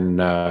than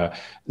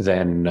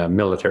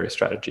military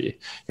strategy.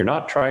 You're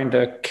not trying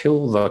to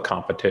kill the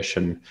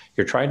competition.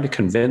 You're trying to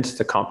convince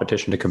the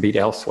competition to compete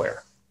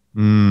elsewhere.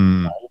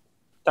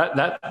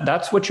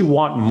 That's what you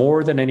want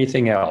more than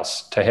anything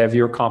else, to have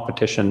your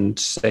competition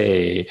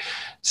say,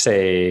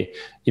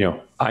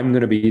 I'm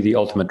going to be the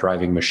ultimate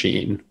driving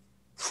machine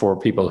for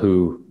people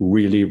who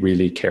really,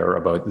 really care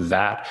about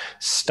that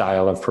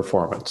style of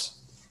performance.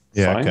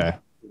 Yeah, Fine. okay.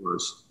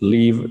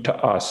 Leave to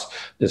us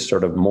this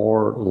sort of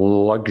more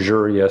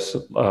luxurious,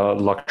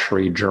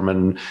 luxury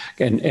German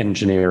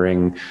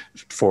engineering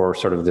for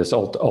sort of this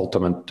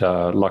ultimate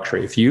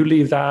luxury. If you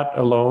leave that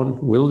alone,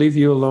 we'll leave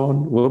you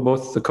alone. We'll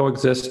both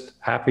coexist,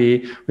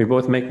 happy. We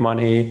both make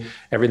money.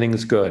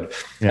 Everything's good.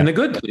 Yeah. And the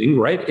good thing,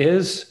 right,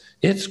 is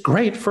it's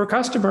great for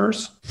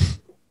customers,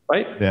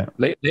 right? Yeah.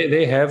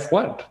 They have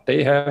what?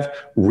 They have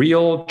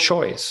real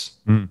choice.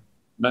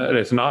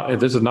 This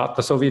is not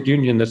the Soviet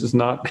Union. This is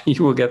not,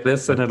 you will get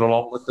this and it'll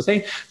all look the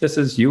same. This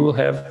is, you will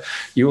have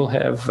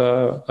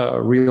a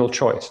real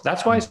choice.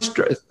 That's why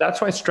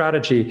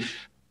strategy,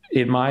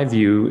 in my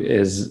view,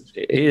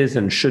 is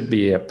and should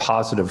be a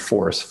positive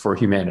force for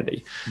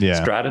humanity. Yeah.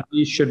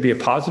 Strategy should be a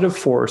positive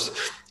force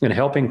in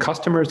helping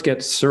customers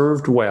get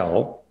served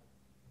well,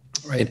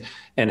 right?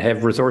 And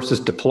have resources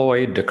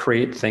deployed to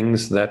create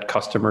things that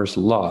customers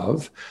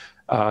love,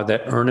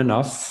 that earn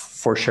enough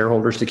for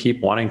shareholders to keep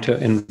wanting to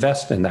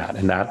invest in that.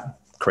 And that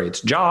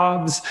creates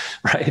jobs,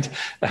 right?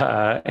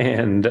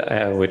 And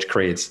which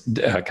creates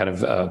kind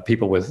of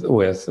people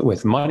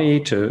with money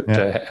to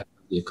have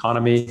the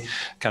economy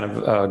kind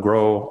of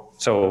grow.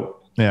 So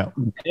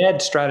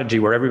bad strategy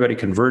where everybody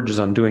converges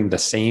on doing the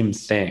same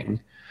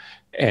thing,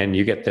 and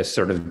you get this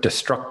sort of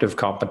destructive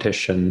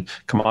competition,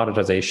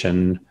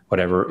 commoditization,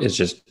 whatever,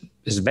 is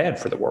bad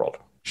for the world.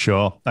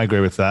 Sure, I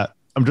agree with that.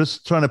 I'm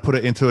just trying to put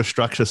it into a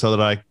structure so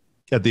that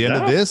at the end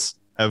of this,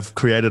 I've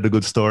created a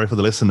good story for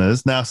the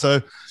listeners. Now,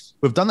 so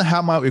we've done the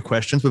how might we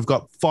questions. We've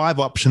got 5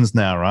 options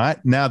now, right?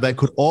 Now they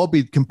could all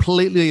be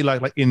completely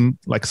like in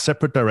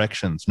separate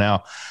directions.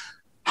 Now,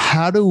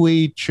 how do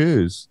we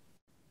choose?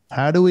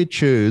 How do we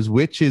choose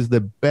which is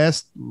the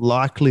best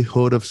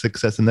likelihood of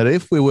success, and that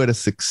if we were to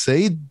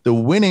succeed, the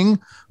winning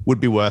would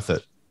be worth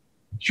it?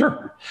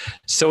 Sure.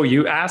 So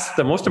you asked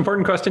the most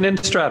important question in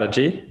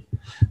strategy,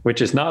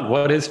 which is not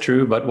what is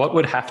true, but what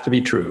would have to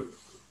be true.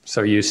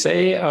 So you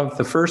say of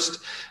the first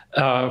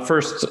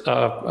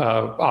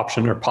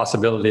option or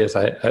possibility, as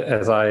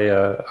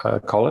I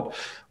call it,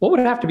 what would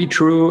have to be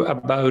true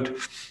about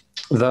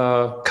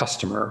the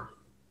customer?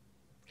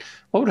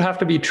 What would have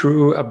to be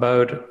true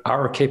about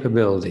our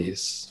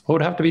capabilities? What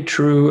would have to be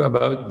true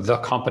about the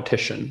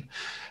competition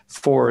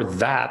for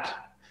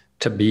that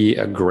to be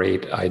a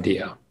great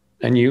idea?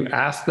 And you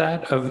ask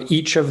that of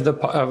each of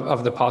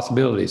the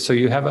possibilities. So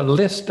you have a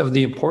list of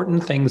the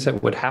important things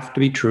that would have to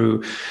be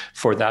true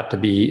for that to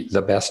be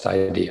the best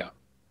idea.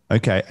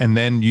 Okay. And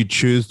then you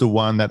choose the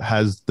one that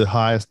has the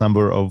highest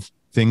number of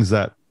things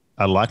that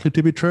are likely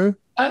to be true?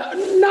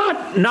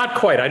 Not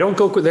quite. I don't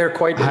go there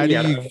quite How do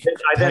yet. you take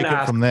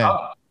it from there?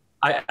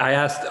 I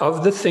asked,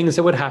 of the things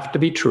that would have to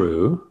be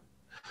true,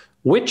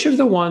 which of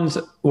the ones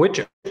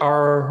which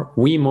are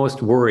we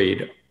most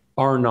worried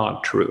are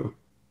not true?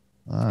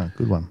 Ah,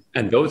 good one.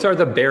 And those are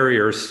the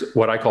barriers,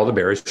 what I call the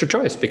barriers to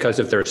choice. Because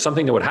if there's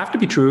something that would have to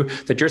be true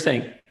that you're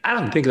saying, I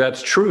don't think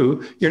that's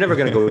true, you're never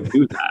going to go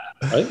do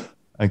that, right?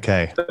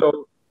 Okay.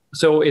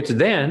 So it's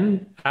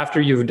then,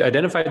 after you've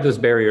identified those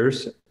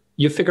barriers,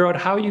 you figure out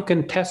how you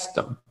can test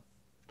them.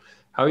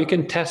 How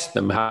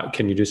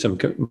can you do some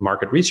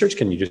market research?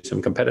 Can you do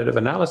some competitive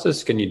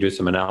analysis? Can you do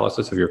some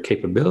analysis of your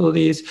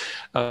capabilities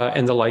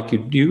and the like?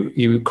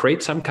 You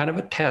create some kind of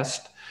a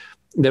test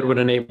that would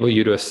enable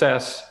you to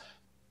assess,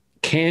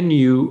 can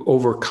you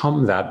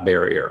overcome that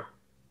barrier,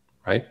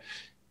 right?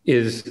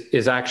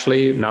 Is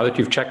actually, now that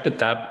you've checked it,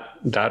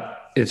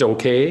 that is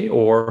okay,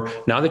 or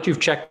now that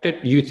you've checked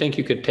it, you think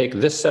you could take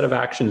this set of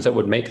actions that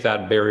would make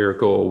that barrier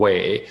go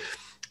away.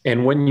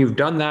 And when you've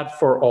done that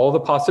for all the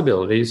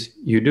possibilities,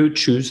 you do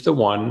choose the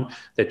one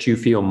that you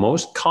feel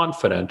most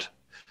confident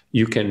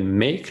you can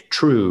make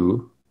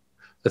true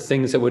the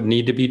things that would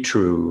need to be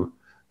true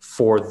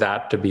for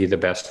that to be the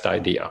best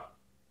idea.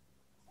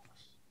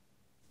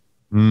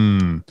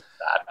 That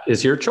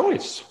is your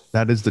choice.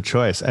 That is the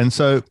choice. And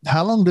so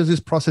how long does this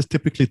process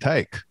typically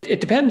take?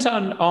 It depends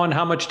on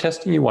how much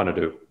testing you want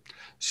to do.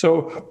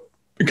 So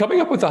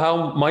coming up with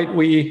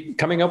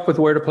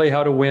where to play,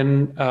 how to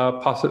win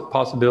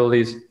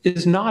possibilities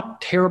is not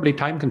terribly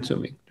time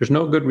consuming. There's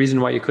no good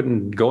reason why you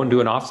couldn't go and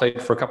do an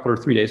offsite for a couple or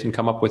 3 days and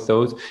come up with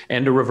those,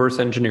 and to reverse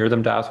engineer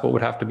them to ask what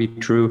would have to be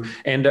true,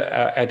 and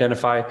to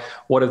identify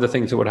what are the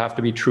things that would have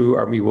to be true,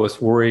 are we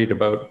most worried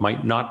about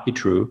might not be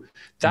true.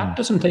 That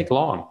doesn't take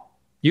long.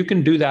 You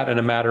can do that in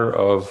a matter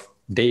of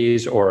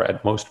days or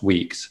at most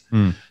weeks.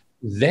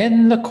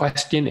 Then the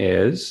question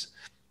is,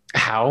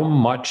 how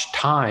much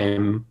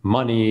time,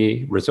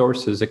 money,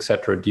 resources, et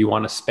cetera, do you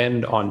want to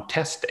spend on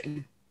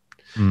testing?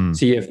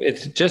 See, if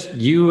it's just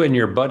you and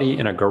your buddy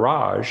in a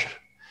garage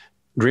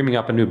dreaming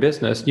up a new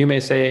business, you may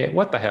say,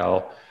 what the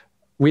hell?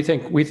 We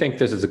think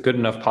this is a good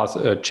enough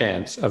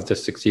chance of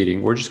this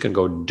succeeding. We're just going to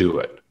go do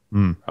it,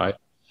 right?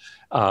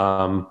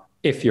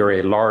 If you're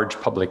a large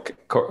public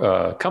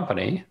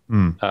company,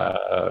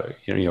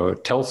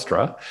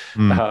 Telstra,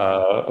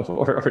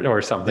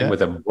 or something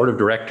with a board of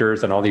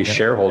directors and all these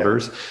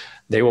shareholders,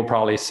 they will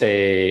probably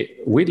say,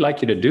 we'd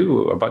like you to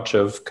do a bunch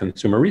of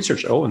consumer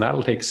research. Oh, and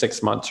that'll take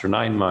 6 months or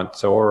 9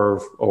 months,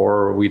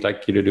 or we'd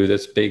like you to do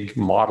this big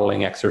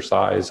modeling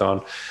exercise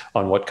on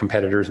what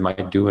competitors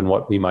might do and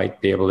what we might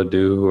be able to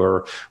do,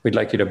 or we'd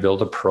like you to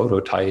build a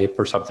prototype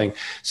or something.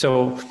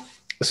 So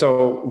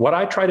what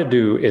I try to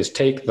do is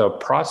take the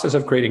process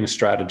of creating a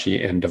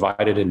strategy and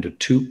divide it into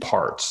two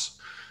parts.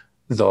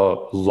 The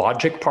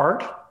logic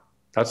part,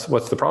 that's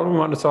what's the problem we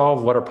want to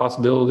solve, what are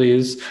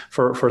possibilities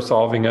for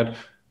solving it,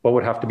 what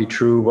would have to be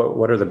true,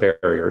 what are the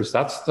barriers.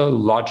 That's the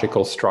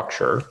logical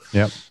structure.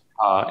 Yep.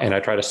 And I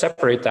try to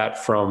separate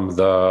that from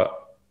the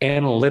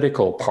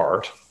analytical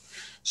part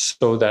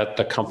so that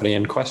the company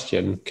in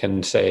question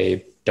can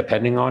say,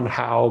 depending on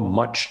how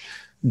much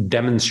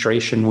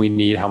demonstration we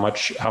need, how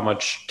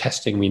much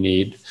testing we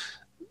need,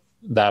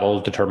 that'll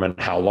determine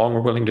how long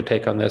we're willing to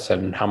take on this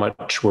and how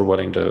much we're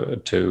willing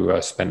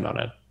to spend on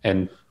it.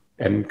 And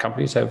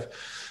companies have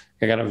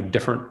kind of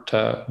different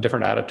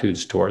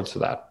attitudes towards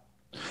that.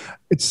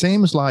 It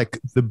seems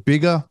like the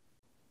bigger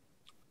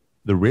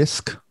the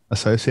risk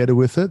associated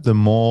with it, the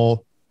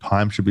more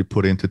time should be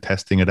put into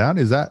testing it out.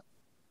 Is that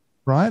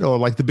right? Or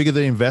like the bigger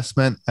the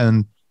investment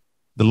and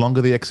the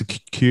longer the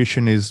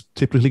execution is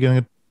typically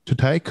going to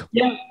take?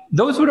 Yeah,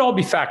 those would all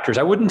be factors.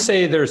 I wouldn't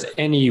say there's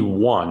any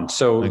one.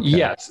 So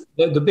yes,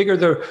 the bigger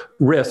the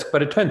risk,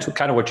 but it depends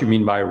kind of what you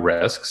mean by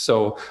risk.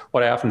 So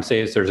what I often say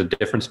is there's a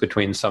difference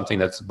between something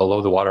that's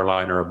below the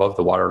waterline or above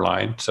the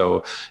waterline.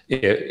 So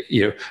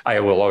I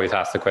will always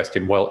ask the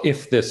question, well,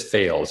 if this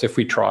fails, if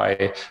we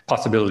try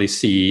possibility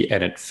C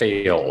and it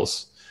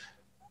fails,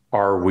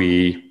 are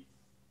we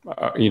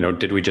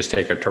did we just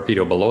take a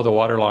torpedo below the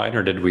waterline,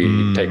 or did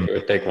we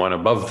take one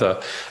above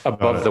the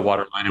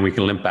waterline, and we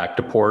can limp back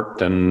to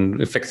port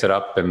and fix it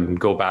up and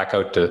go back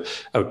out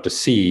to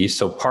sea?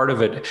 So part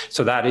of it,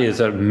 so that is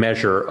a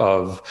measure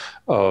of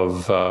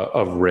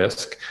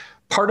risk.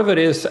 Part of it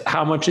is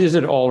how much is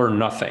it all or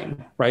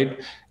nothing,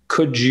 right?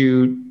 Could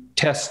you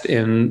test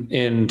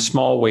in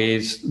small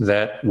ways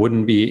that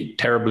wouldn't be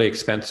terribly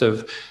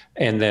expensive,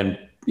 and then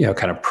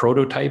kind of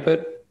prototype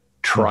it?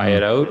 Try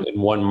it out in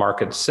one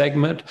market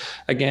segment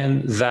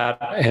again,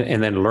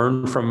 and then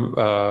learn from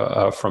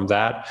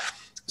that.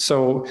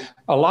 So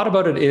a lot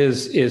about it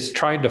is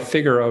trying to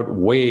figure out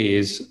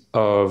ways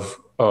of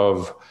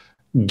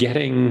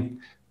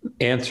getting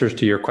answers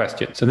to your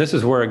questions. And this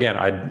is where, again,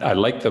 I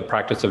like the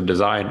practice of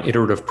design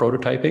iterative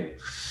prototyping.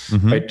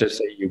 right? To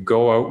say you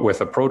go out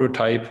with a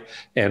prototype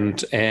and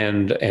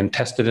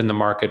test it in the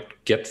market,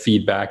 get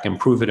feedback,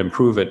 improve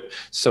it,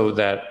 so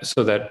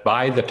that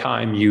by the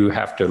time you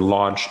have to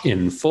launch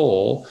in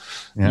full,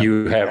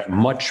 you have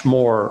much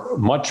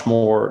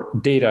more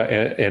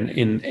data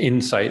and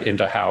insight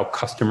into how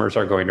customers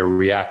are going to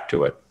react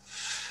to it.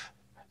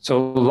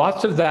 So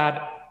lots of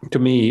that to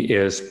me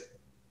is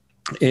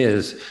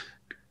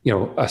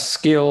a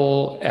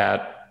skill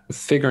at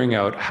figuring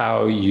out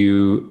how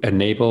you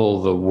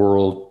enable the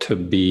world to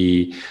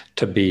be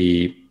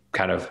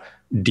kind of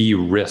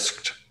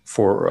de-risked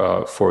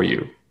for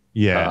you.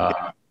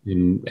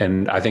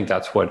 And I think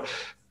that's what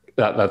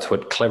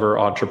clever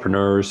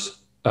entrepreneurs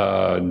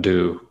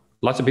do.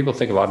 Lots of people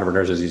think of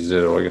entrepreneurs as these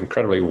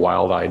incredibly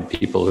wild-eyed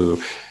people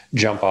who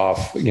jump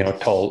off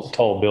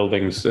tall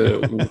buildings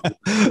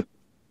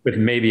with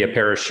maybe a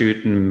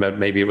parachute, and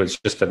maybe it was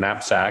just a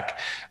knapsack,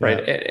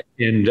 right?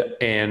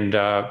 And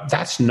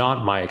that's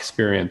not my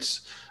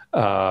experience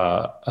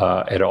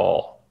at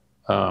all.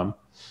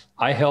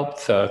 I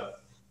helped a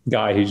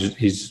guy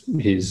he's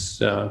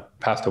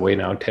passed away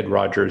now, Ted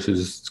Rogers,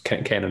 who's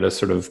Canada's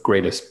sort of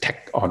greatest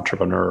tech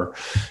entrepreneur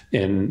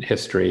in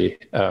history,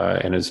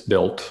 and has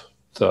built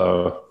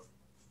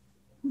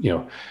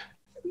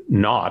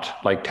not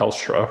like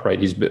Telstra, right?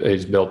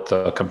 He's built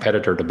a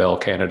competitor to Bell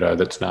Canada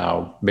that's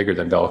now bigger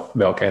than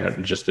Bell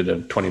Canada. Just did a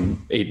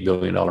 $28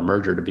 billion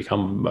going to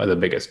become the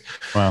biggest.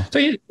 Wow! So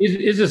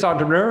he's this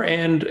entrepreneur,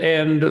 and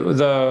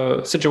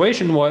the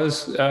situation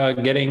was there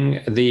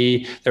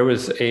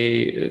was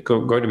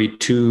going to be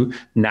 2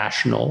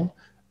 national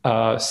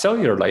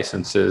cellular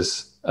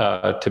licenses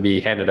to be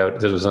handed out.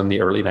 This was in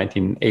the early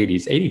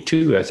 1980s,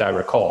 82 as I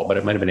recall, but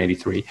it might have been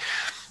 83.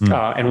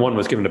 And one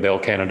was given to Bell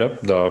Canada,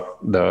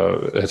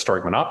 the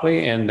historic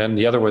monopoly, and then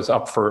the other was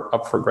up for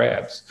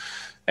grabs.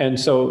 And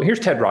so here's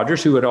Ted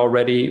Rogers, who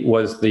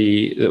was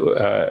the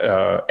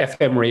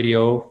FM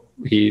radio.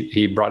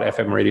 He brought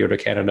FM radio to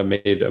Canada,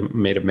 made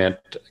a mint.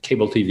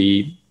 Cable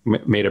TV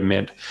made a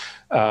mint.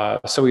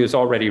 So he was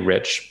already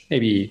rich.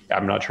 Maybe,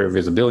 I'm not sure if he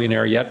was a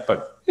billionaire yet,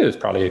 but he was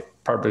probably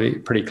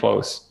pretty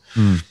close.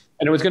 And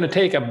it was going to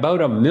take about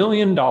 $1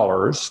 million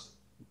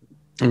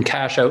in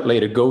cash outlay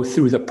to go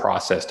through the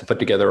process to put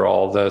together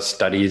all the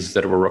studies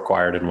that were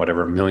required and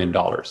whatever, $1 million.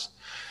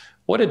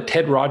 What did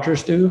Ted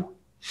Rogers do?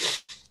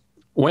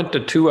 Went to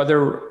 2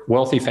 other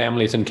wealthy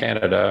families in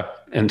Canada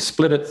and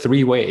split it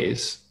 3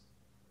 ways.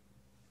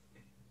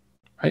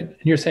 Right? And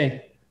you're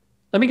saying,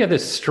 let me get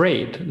this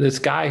straight. This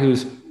guy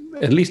who's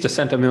at least a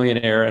cent a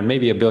millionaire and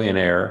maybe a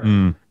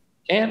billionaire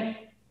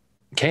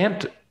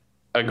can't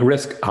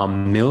risk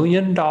 $1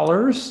 million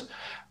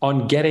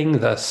on getting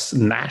the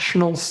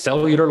national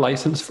cellular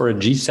license for a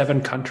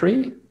G7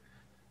 country?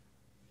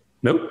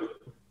 Nope.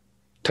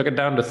 Took it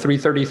down to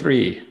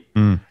 333.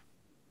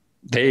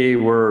 They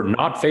were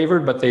not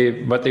favored, but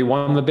they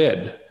won the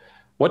bid.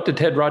 What did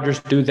Ted Rogers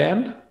do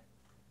then?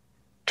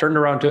 Turned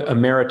around to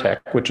Ameritech,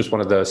 which is one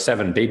of the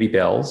 7 baby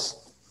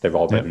bells. They've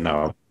all been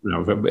now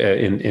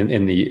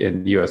in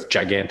the U.S.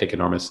 gigantic,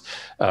 enormous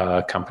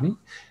company,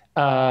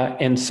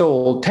 and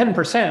sold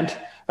 10%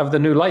 of the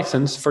new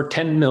license for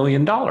 $10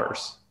 million.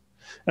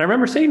 And I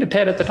remember saying to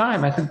Ted at the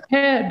time, I said,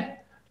 Ted,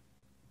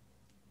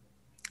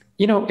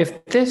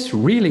 if this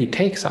really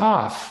takes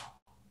off,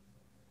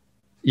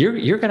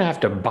 you're going to have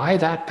to buy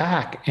that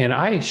back. And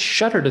I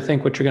shudder to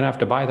think what you're going to have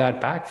to buy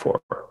that back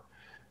for.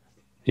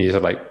 He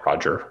said,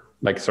 Roger,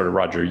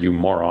 you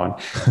moron.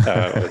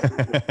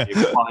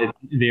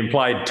 The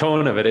implied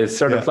tone of it is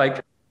sort of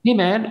like, hey,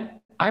 man,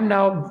 I'm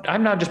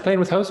not just playing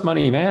with house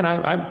money, man.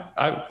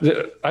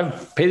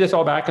 I've paid this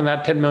all back, and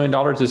that $10 million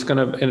is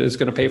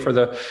gonna pay for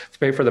the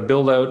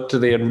build out to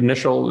the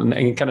initial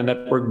and kind of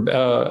network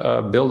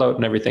build out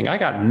and everything. I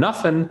got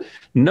nothing,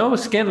 no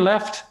skin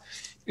left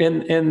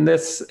in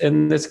this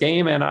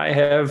game, and I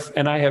have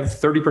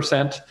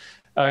 30%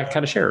 kind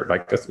of share,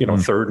 like this,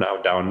 third now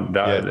down,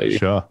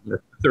 sure.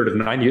 Third of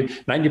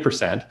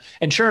 90%.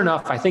 And sure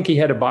enough, I think he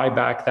had to buy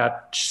back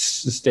that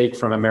stake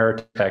from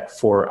Ameritech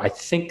for, I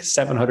think,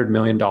 $700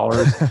 million down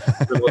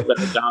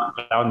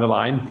the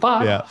line.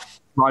 But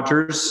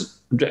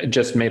Rogers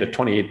just made a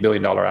 $28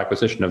 billion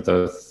acquisition of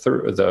the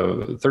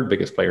third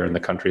biggest player in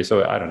the country.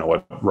 So I don't know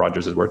what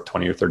Rogers is worth,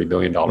 20 or $30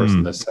 billion,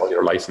 and the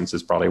cellular license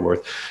is probably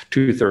worth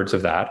 2/3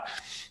 of that.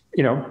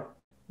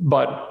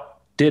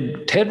 But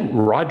did Ted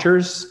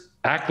Rogers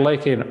act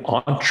like an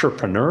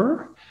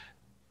entrepreneur?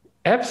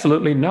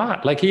 Absolutely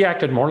not. Like, he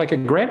acted more like a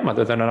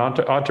grandmother than an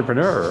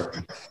entrepreneur.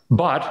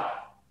 But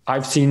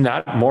I've seen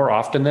that more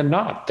often than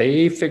not.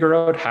 They figure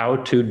out how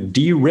to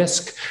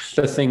de-risk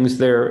the things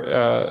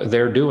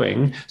they're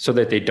doing so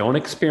that they don't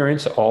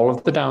experience all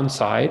of the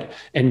downside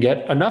and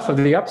get enough of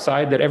the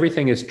upside that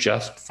everything is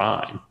just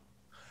fine.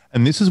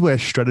 And this is where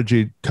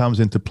strategy comes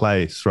into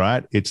place,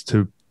 right? It's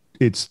to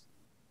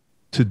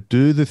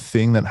do the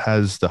thing that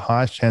has the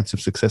highest chance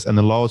of success and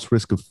the lowest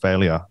risk of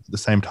failure at the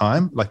same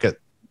time, at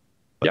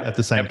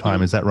the same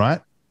time. Is that right?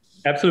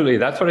 Absolutely.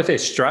 That's what I say.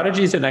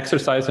 Strategy is an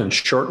exercise in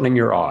shortening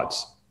your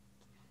odds,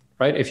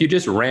 right? If you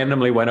just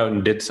randomly went out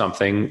and did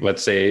something,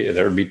 let's say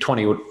there would be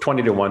 20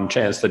 to 1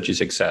 chance that you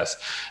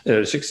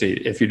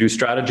succeed. If you do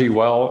strategy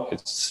well,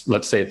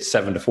 let's say it's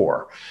 7 to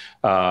 4.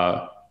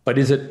 But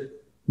is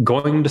it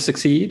going to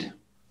succeed?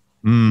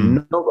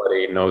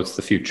 Nobody knows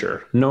the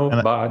future.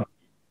 Nobody.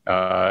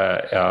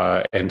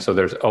 And so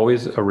there's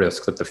always a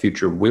risk that the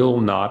future will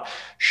not,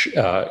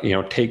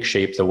 take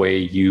shape the way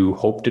you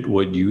hoped it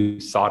would, you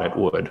thought it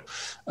would.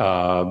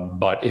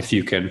 But if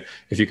you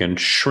can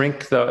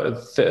shrink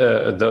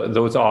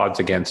those odds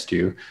against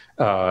you,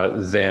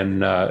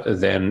 then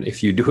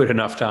if you do it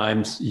enough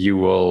times, you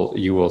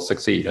will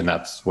succeed. And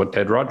that's what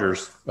Ted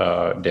Rogers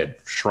did.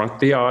 Shrunk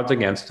the odds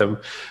against him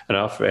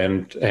enough,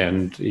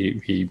 and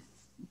he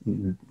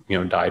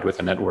died with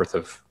a net worth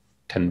of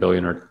 10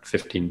 billion or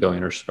 15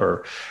 billion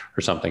or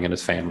something, and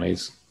his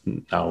family's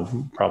now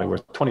probably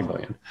worth 20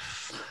 billion.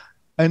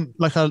 And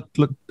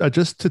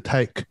just to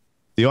take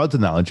the odds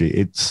analogy,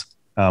 it's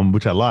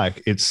which I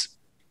like, it's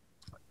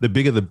the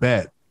bigger the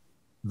bet,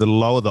 the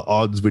lower the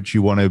odds which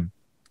you want to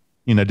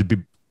be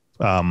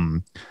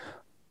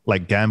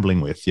like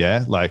gambling with.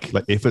 Yeah. Like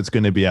if it's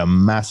going to be a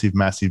massive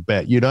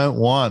bet, you don't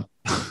want,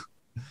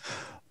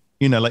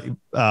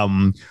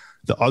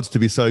 the odds to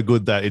be so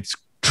good that it's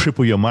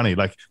triple your money,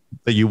 like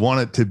that you want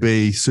it to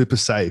be super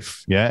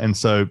safe. Yeah. And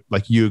so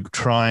like you're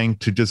trying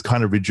to just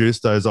kind of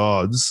reduce those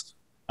odds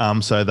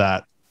so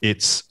that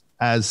it's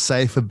as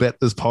safe a bet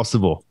as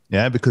possible.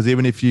 Yeah. Because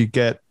even if you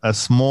get a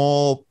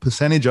small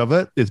percentage of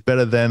it, it's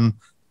better than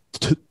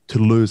to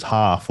lose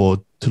half or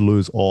to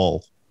lose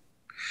all.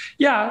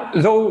 Yeah.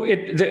 Though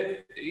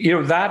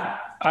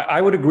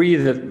I would agree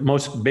that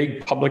most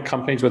big public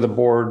companies with a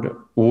board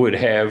would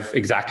have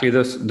exactly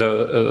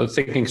the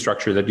thinking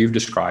structure that you've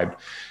described.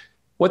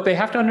 What they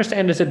have to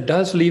understand is it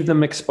does leave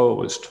them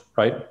exposed,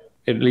 right?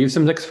 It leaves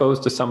them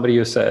exposed to somebody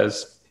who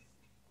says,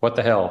 "What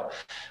the hell?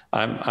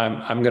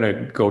 I'm going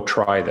to go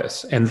try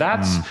this," and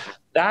that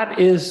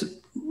is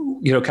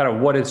kind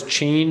of what has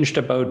changed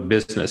about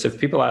business. If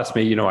people ask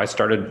me, I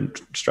started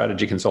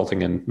strategy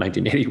consulting in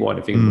 1981,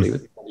 if you can believe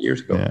it, 20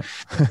 years ago,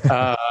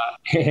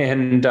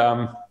 and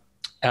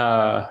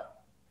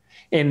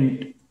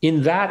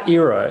in that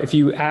era, if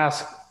you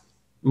ask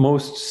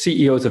most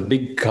CEOs of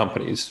big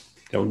companies,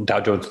 Dow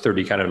Jones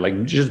 30, kind of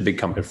like just big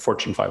companies,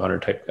 Fortune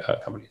 500 type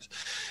companies,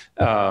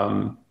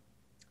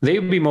 they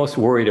would be most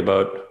worried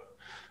about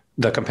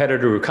the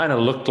competitor who kind of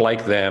looked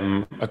like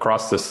them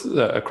across the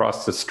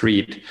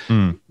street,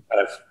 kind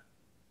of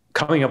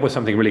coming up with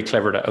something really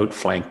clever to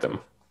outflank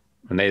them,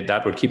 and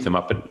that would keep them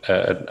up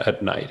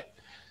at night.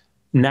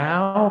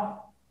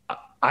 Now,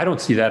 I don't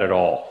see that at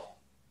all.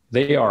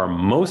 They are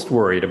most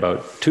worried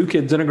about two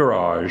kids in a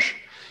garage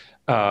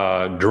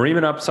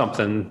dreaming up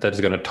something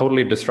that's going to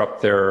totally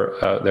disrupt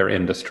their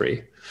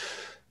industry.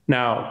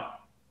 Now,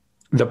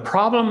 the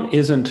problem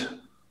isn't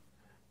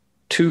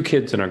two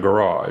kids in a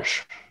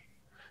garage.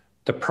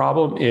 The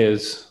problem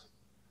is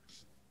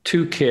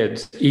two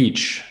kids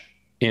each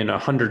in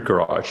 100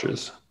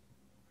 garages.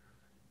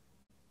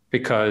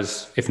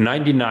 Because if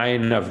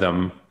 99 of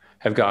them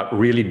have got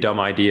really dumb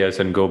ideas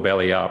and go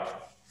belly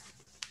up,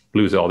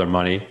 lose all their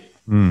money,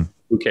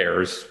 who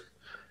cares?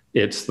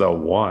 It's the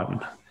one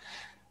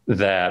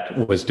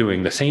that was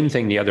doing the same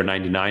thing the other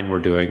 99 were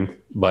doing,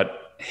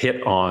 but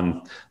hit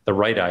on the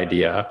right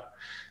idea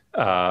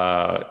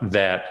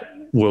that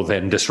will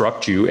then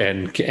disrupt you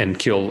and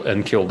kill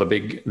the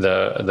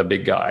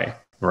big guy,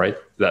 right?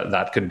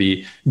 That could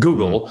be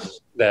Google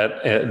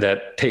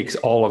that takes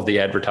all of the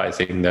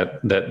advertising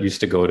that used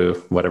to go to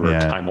whatever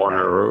Time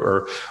Warner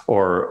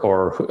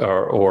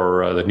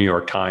or the New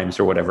York Times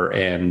or whatever,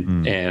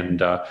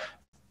 and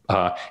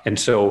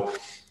so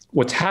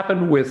what's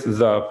happened with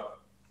the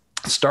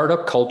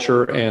startup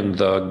culture and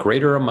the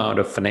greater amount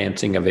of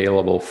financing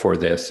available for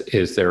this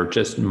is there are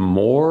just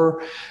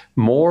more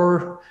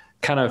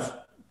kind of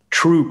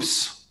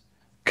troops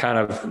kind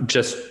of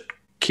just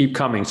keep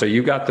coming. So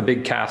you got the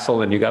big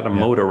castle and you got a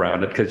moat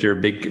around it because you're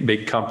a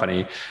big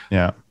company.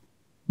 Yeah.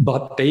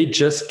 But they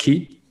just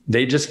keep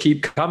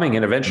coming,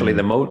 and eventually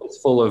the moat is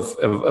full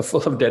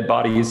of dead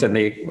bodies, and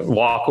they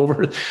walk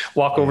over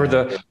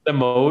the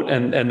moat,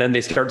 and then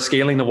they start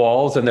scaling the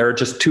walls, and there are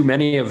just too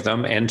many of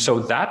them. And so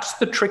that's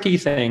the tricky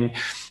thing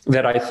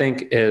that I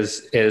think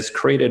is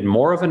created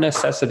more of a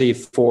necessity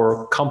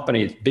for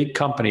big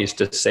companies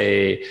to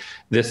say,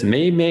 this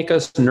may make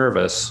us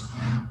nervous,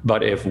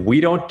 but if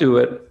we don't do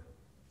it,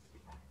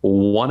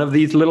 one of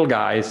these little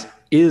guys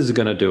is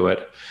going to do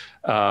it.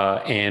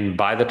 And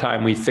by the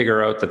time we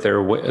figure out that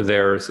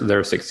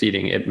they're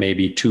succeeding, it may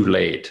be too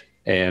late.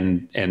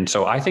 And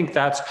so I think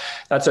that's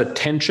a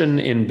tension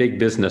in big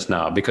business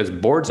now, because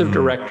boards of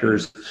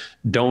directors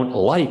don't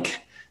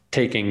like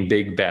taking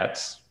big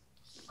bets,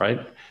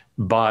 right?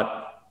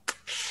 But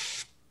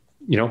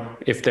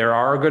if there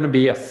are going to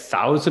be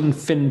 1,000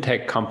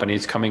 fintech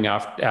companies coming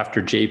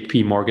after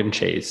JP Morgan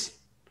Chase,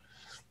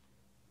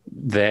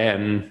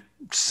 then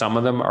some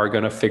of them are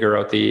going to figure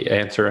out the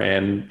answer,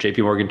 and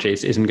JP Morgan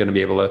Chase isn't going to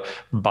be able to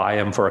buy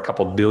them for a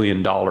couple $1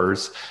 billion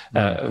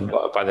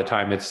by the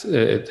time it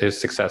is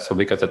successful,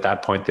 because at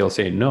that point they'll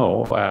say,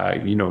 no,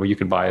 you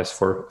can buy us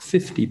for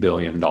 $50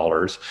 billion,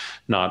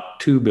 not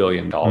 $2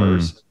 billion.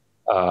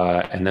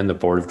 And then the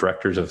board of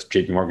directors of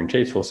JP Morgan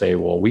Chase will say,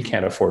 well, we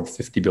can't afford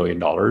 $50 billion.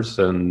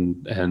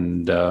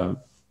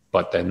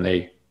 But then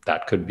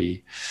that could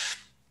be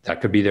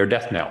their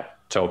death knell.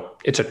 So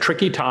it's a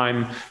tricky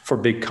time for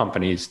big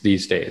companies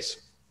these days.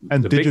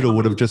 And digital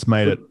would have just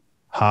made it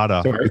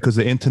harder because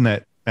the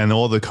internet and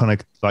all the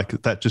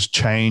that just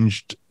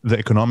changed the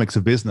economics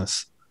of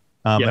business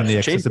and the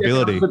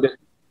accessibility.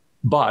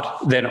 But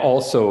then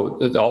also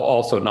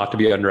not to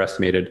be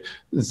underestimated,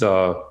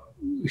 the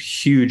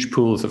huge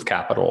pools of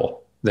capital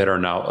that are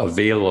now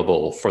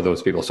available for those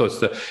people. So it's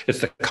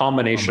the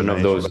combination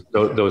of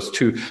those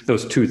two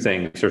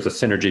things. There's a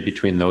synergy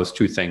between those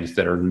two things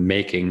that are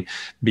making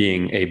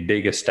being a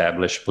big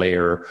established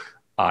player,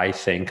 I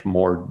think,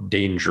 more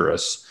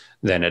dangerous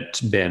than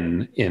it's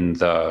been in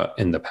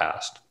the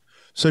past.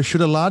 So should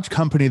a large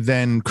company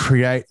then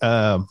create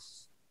a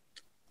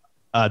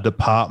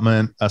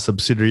department, a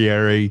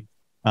subsidiary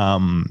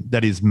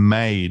that is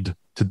made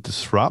to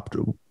disrupt,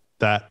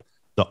 that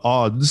the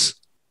odds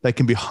they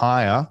can be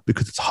higher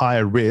because it's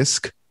higher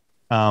risk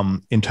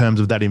in terms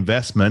of that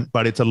investment,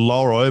 but it's a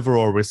lower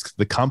overall risk to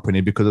the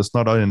company because it's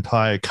not an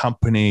entire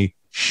company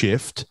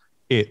shift.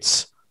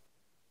 It's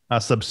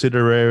a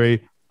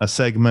subsidiary, a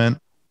segment,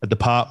 a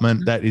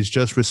department that is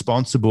just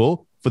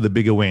responsible for the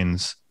bigger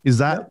wins. Is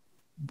that?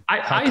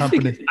 I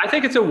think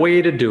it's a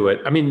way to do it.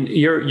 I mean,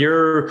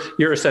 you're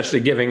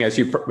essentially giving, as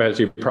you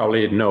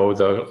probably know,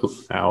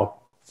 the now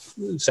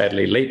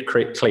sadly late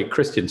Clay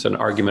Christensen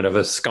argument of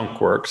a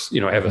skunk works.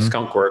 Have a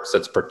skunk works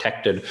that's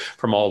protected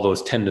from all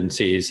those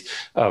tendencies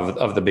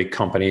of the big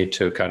company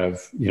to kind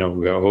of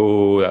go,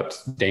 oh,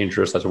 that's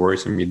dangerous, that's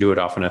worrisome. You do it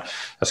off in a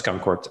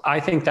skunk works. I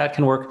think that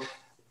can work.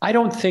 I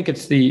don't think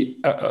it's the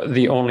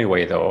only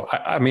way, though.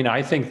 I mean,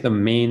 I think the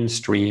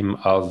mainstream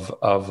of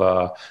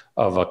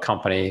a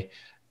company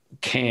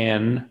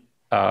can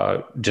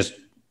just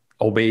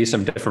obey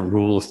some different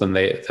rules than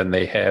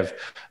they have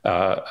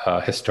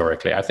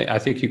historically. I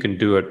think you can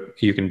do it.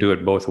 You can do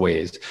it both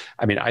ways.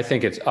 I mean, I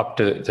think it's up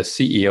to the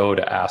CEO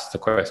to ask the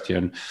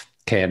question: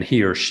 can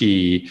he or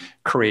she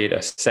create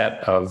a set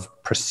of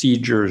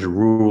procedures,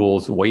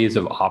 rules, ways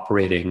of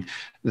operating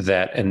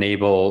that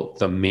enable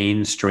the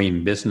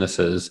mainstream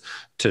businesses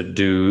to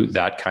do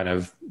that kind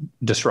of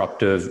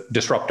disrupt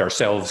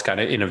ourselves kind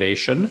of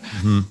innovation?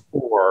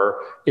 Or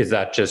is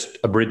that just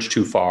a bridge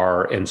too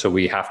far? And so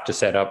we have to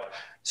set up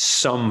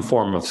some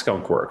form of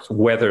skunk works,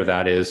 whether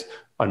that is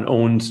an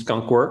owned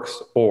skunk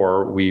works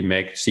or we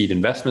make seed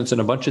investments in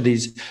a bunch of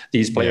these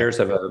players,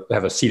 have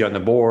a seat on the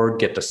board,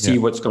 get to see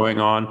what's going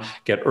on,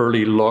 get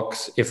early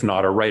looks, if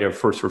not a right of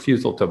first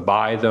refusal to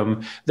buy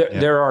them.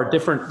 There are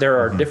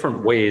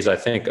different ways, I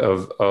think,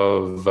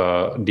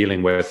 of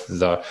dealing with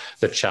the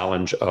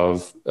challenge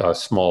of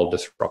small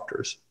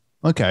disruptors.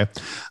 Okay.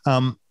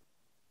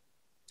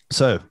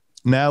 So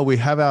now we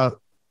have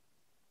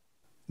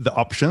the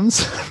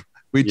options.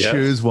 We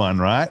choose one,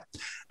 right?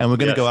 And we're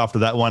going to go after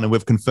that one. And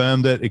we've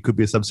confirmed it. It could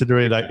be a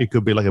subsidiary. It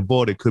could be like a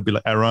board. It could be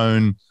like our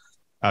own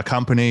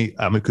company.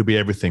 It could be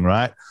everything,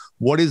 right?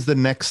 What is the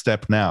next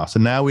step now? So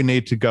now we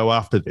need to go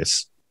after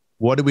this.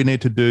 What do we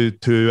need to do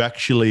to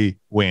actually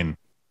win?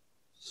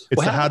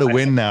 It's how to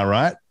win now,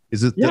 right?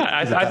 Is it? Yeah,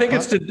 I think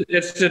it's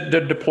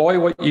to deploy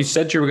what you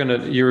said you were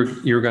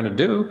going to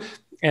do,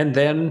 and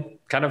then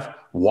kind of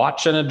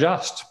watch and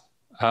adjust.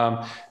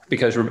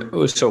 Because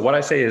so what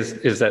I say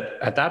is that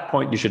at that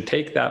point you should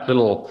take that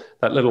little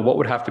what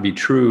would have to be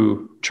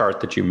true chart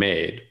that you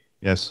made.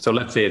 Yes. So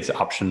let's say it's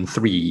option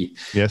 3.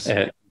 Yes.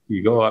 And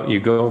you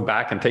go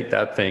back and take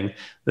that thing,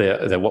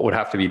 the what would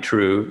have to be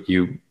true.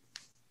 You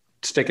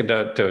stick it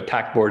to a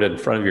tack board in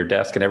front of your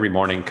desk, and every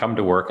morning come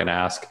to work and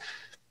ask,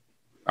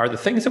 are the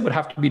things that would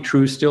have to be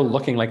true still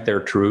looking like they're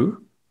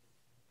true?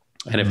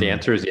 And if the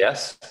answer is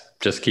yes,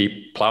 just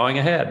keep plowing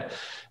ahead.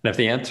 And if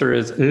the answer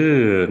is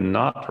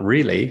not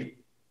really,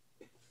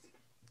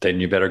 then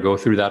you better go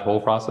through that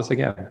whole process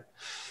again.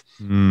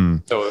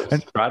 So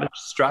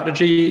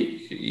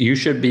strategy, you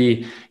should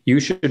be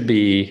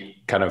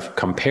kind of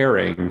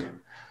comparing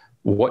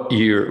what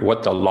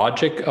the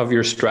logic of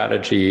your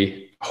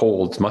strategy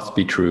holds must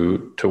be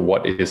true to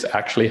what is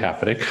actually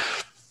happening,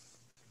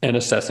 and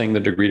assessing the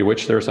degree to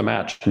which there's a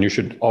match. And you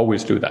should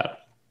always do that.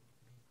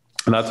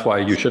 And that's why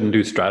you shouldn't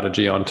do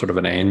strategy on sort of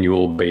an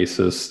annual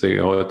basis.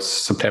 It's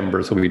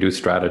September, so we do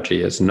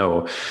strategy.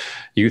 No,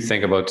 you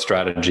think about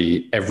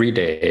strategy every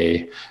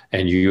day,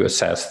 and you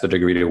assess the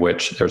degree to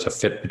which there's a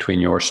fit between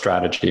your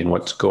strategy and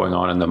what's going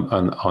on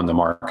on the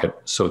market,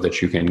 so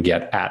that you can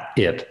get at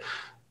it,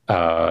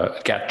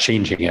 get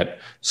changing it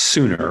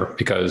sooner.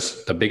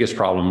 Because the biggest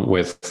problem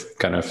with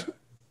kind of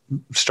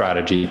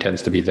strategy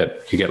tends to be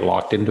that you get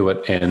locked into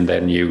it, and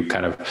then you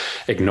kind of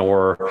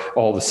ignore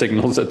all the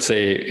signals that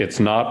say it's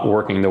not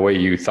working the way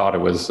you thought it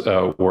was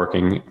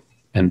working,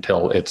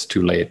 until it's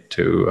too late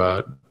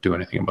to do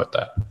anything about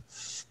that.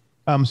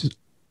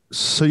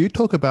 So you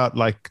talk about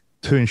like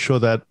to ensure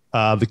that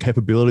the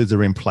capabilities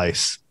are in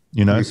place,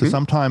 you know, so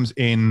sometimes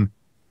in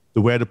the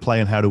where to play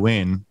and how to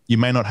win, you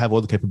may not have all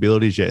the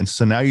capabilities yet. And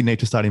so now you need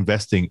to start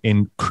investing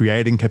in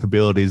creating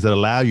capabilities that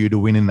allow you to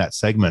win in that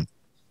segment.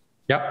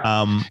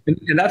 Yeah.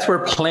 And that's where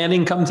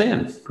planning comes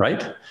in,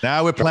 right?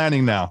 Now we're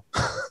planning now.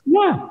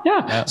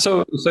 Yeah.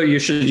 So you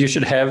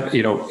should have,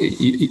 you know,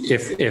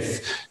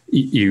 if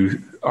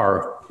you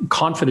are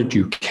confident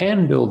you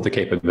can build the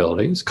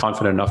capabilities,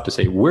 confident enough to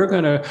say we're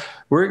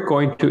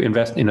going to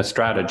invest in a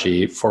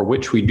strategy for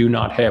which we do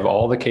not have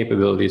all the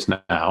capabilities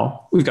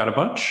now. We've got a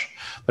bunch,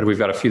 but we've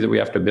got a few that we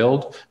have to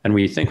build, and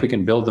we think we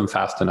can build them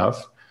fast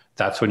enough.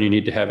 That's when you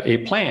need to have a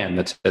plan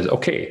that says,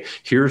 okay,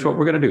 here's what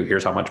we're going to do.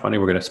 Here's how much money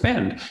we're going to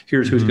spend.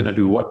 Here's who's going to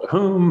do what to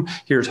whom.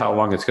 Here's how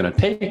long it's going to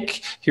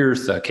take.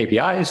 Here's the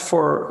KPIs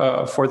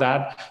for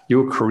that.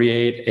 You'll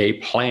create a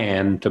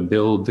plan to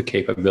build the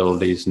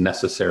capabilities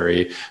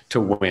necessary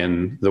to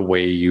win the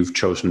way you've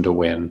chosen to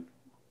win,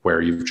 where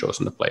you've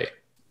chosen to play.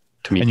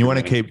 And you want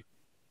to keep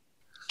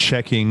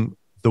checking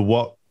the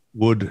what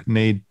would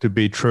need to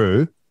be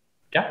true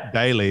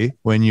daily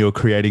when you're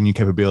creating new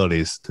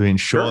capabilities to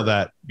ensure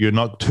that you're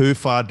not too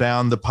far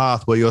down the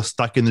path where you're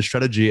stuck in the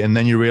strategy and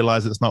then you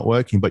realize it's not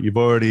working, but you've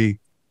already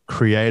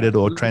created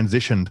or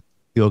transitioned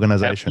the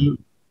organization.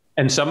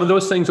 And some of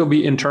those things will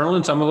be internal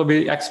and some will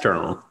be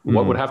external.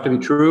 What would have to be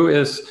true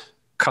is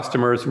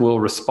customers will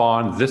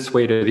respond this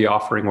way to the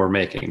offering we're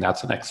making.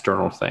 That's an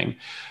external thing.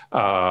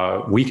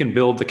 We can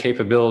build the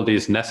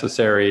capabilities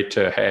necessary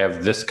to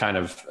have this kind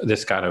of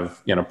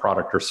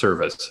product or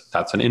service.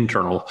 That's an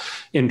internal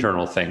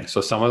thing. So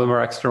some of them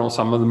are external,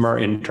 some of them are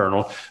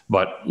internal,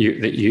 but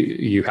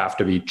you have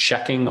to be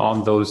checking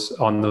on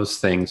those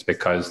things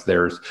because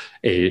there's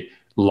a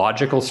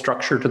logical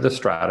structure to the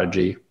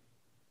strategy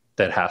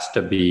that has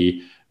to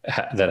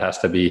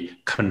be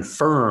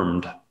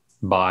confirmed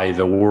by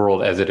the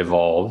world as it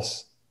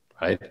evolves,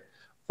 right?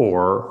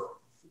 Or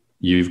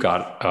you've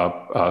got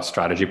a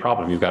strategy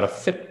problem, you've got a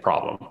fit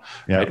problem,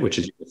 right? Which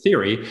is a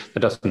theory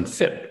that doesn't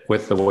fit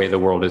with the way the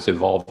world is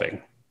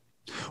evolving.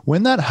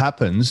 When that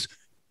happens,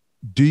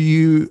 do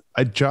you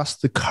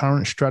adjust the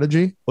current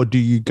strategy or do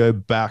you go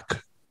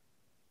back,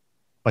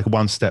 like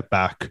one step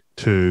back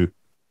to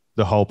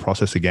the whole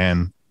process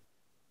again?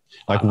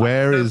 Like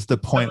where is the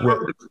point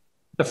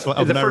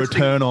of no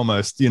return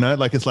almost, you know,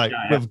 like it's like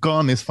we've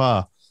gone this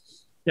far.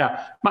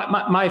 Yeah,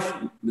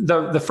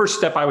 the first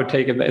step I would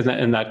take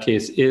in that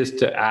case is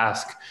to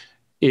ask,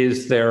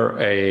 is there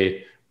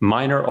a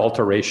minor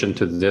alteration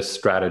to this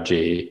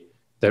strategy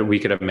that we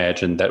could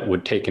imagine that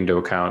would take into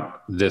account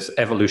this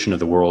evolution of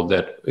the world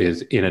that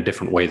is in a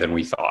different way than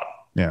we thought?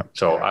 Yeah.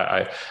 So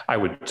I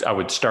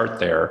would start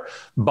there.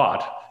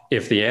 But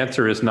if the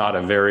answer is not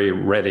a very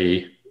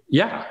ready,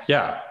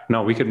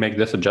 no, we could make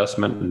this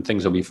adjustment and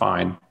things will be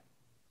fine.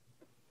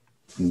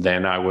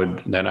 Then I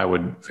would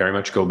very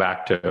much go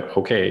back to,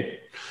 okay,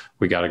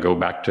 we got to go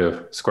back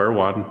to square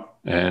one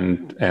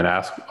and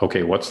ask,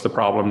 okay, what's the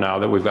problem now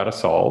that we've got to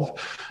solve?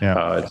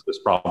 It's this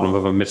problem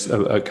of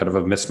a kind of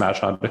a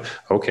mismatch on,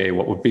 okay,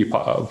 what would be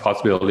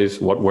possibilities?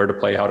 Where to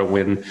play, how to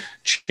win,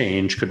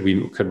 change could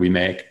we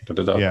make?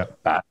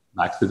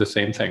 Back through the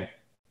same thing.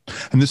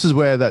 And this is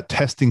where that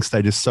testing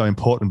stage is so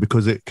important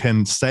because it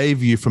can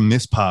save you from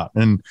this part.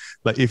 And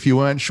like if you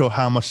weren't sure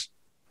how much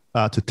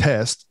to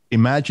test,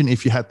 imagine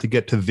if you had to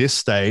get to this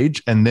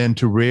stage and then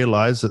to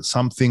realize that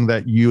something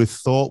that you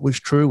thought was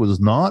true was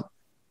not.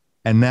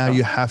 And now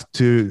you have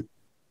to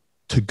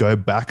go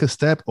back a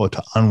step or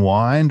to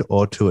unwind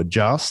or to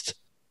adjust.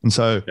 And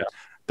so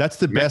that's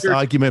the best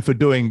argument for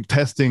doing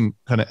testing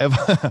kind of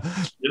ever.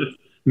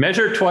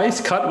 Measure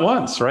twice, cut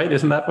once, right?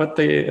 Isn't that what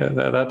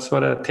that's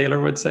what a tailor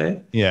would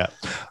say? Yeah.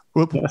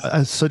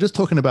 So just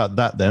talking about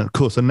that then,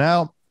 cool. So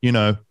now, you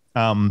know,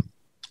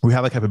 we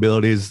have the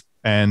capabilities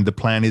and the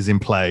plan is in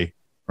play,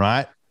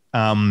 right?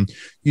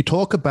 You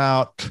talk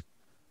about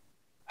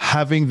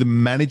having the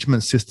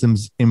management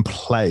systems in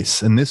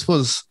place. And this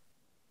was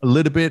a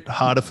little bit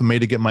harder for me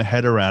to get my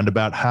head around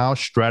about how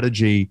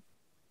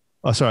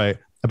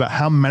about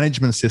how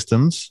management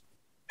systems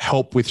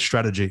help with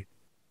strategy.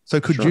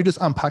 So could you just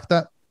unpack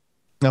that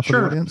now for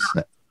the audience?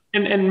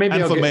 And maybe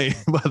and for me,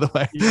 by the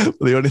way,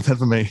 for the audience and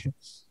for me.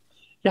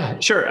 Yeah,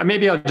 sure.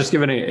 Maybe I'll just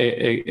give an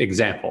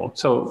example.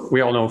 So we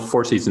all know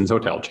Four Seasons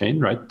hotel chain,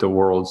 right? The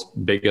world's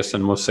biggest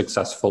and most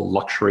successful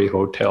luxury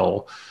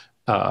hotel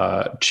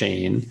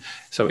chain.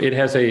 So it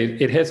has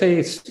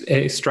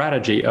a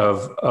strategy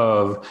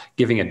of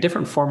giving a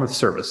different form of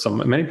service. So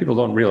many people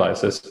don't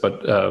realize this,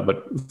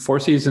 but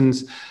Four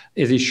Seasons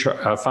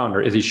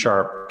founder Izzy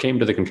Sharp came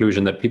to the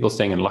conclusion that people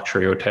staying in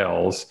luxury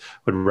hotels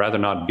would rather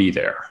not be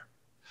there.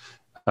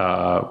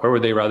 Where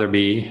would they rather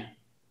be?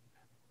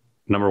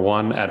 Number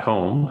one, at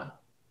home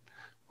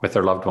with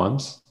their loved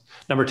ones.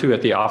 Number two,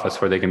 at the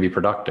office where they can be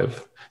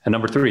productive. And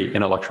number three,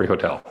 in a luxury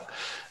hotel.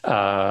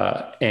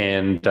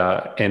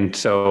 And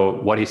so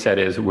what he said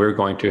is we're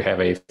going to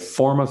have a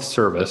form of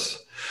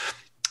service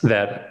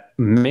that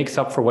makes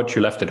up for what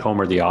you left at home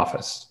or the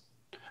office.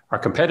 Our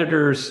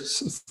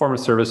competitors' form of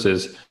service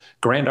is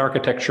grand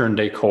architecture and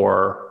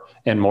decor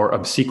and more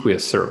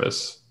obsequious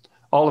service,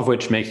 all of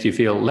which makes you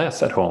feel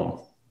less at home.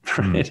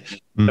 Right?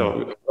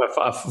 So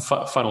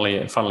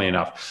funnily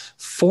enough,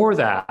 for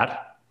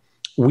that,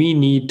 we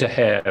need to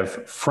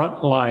have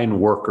frontline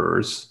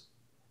workers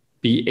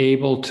be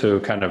able to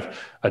kind of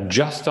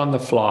adjust on the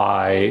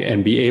fly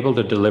and be able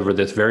to deliver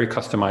this very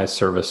customized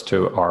service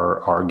to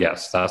our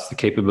guests. That's the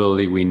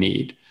capability we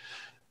need.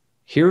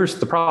 Here's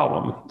the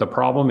problem. The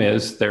problem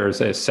is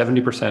there's a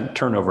 70%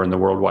 turnover in the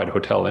worldwide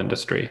hotel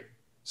industry,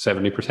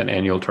 70%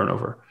 annual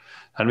turnover.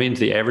 That means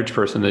the average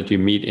person that you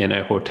meet in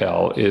a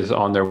hotel is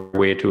on their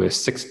way to a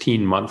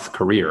 16-month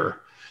career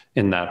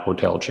in that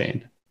hotel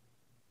chain.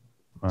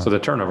 Wow. So the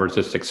turnover is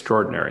just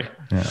extraordinary.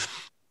 Yeah.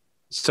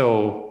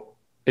 So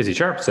Izzy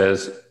Sharp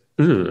says,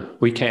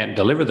 we can't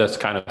deliver this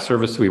kind of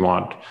service we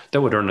want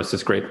that would earn us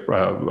this great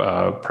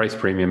price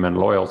premium and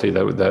loyalty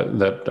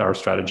that our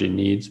strategy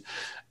needs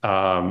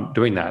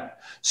doing that.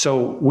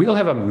 So we'll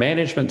have a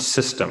management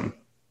system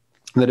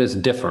that is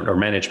different, or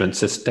management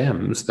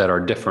systems that are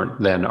different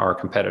than our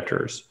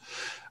competitors.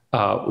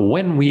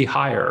 When we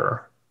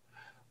hire,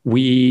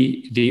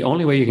 the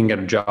only way you can get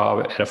a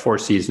job at a Four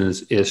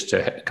Seasons is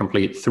to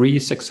complete 3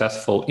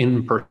 successful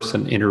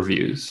in-person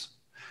interviews,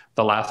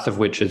 the last of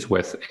which is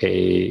with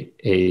the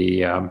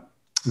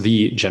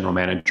general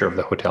manager of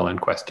the hotel in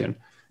question.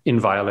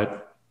 Inviolate.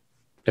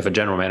 If a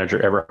general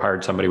manager ever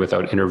hired somebody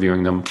without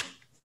interviewing them,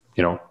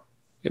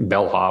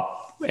 bellhop,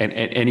 and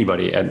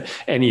anybody and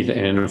anything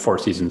in Four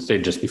Seasons,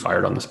 they'd just be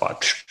fired on the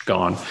spot,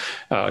 gone.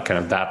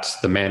 That's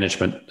the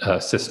management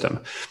system.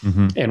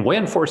 Mm-hmm. And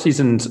when Four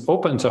Seasons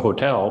opens a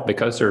hotel,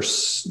 because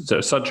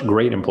they're such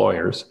great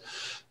employers,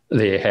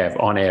 they have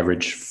on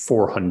average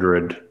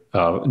 400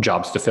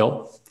 jobs to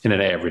fill in an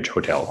average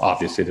hotel.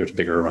 Obviously, there's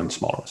bigger and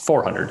smaller ones.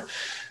 400.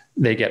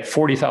 They get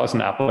 40,000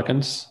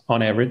 applicants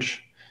on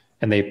average,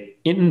 and they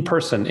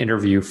in-person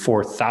interview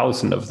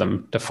 4,000 of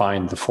them to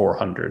find the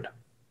 400.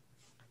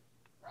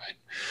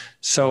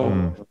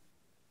 So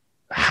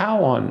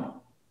how on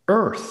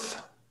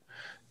earth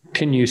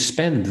can you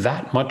spend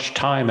that much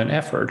time and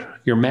effort?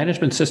 Your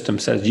management system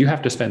says you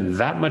have to spend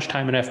that much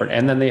time and effort.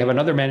 And then they have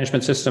another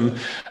management system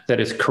that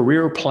is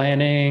career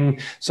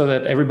planning so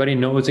that everybody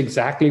knows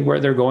exactly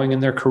where they're going in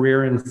their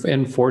career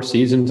in Four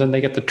Seasons, and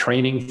they get the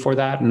training for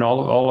that and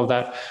all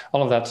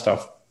of that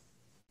stuff.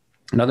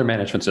 Another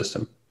management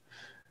system.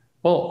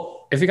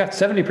 Well, if you got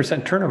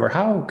 70% turnover,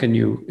 how can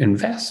you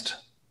invest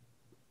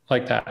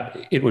like that?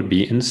 It would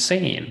be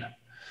insane.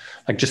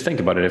 Like, just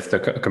think about it. If the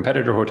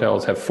competitor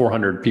hotels have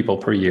 400 people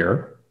per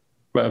year,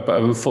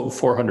 400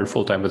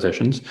 full-time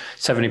positions,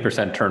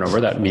 70% turnover,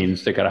 that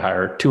means they got to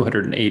hire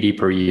 280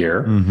 per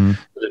year. Mm-hmm.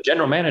 The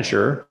general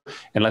manager,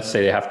 and let's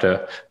say they have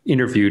to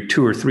interview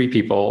 2 or 3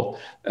 people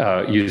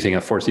using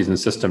a Four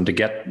Seasons system to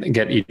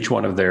get each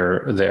one of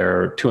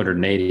their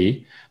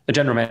 280, the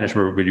general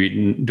manager would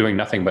be doing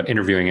nothing but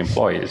interviewing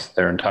employees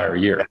their entire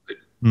year.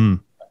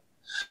 Mm.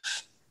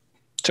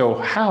 So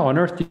how on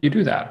earth do you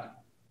do that?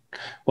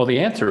 Well, the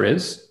answer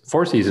is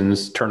Four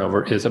Seasons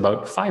turnover is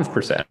about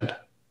 5%.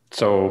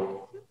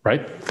 So,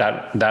 right,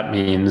 that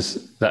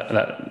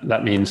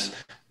means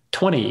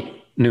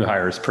 20 new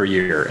hires per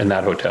year in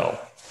that hotel.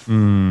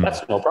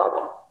 That's no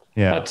problem.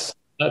 Yeah,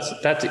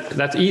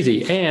 that's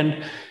easy,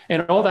 and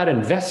all that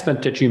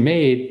investment that you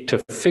made to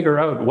figure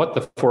out what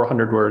the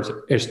 400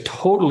 were is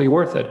totally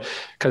worth it,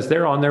 because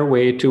they're on their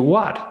way to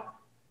what?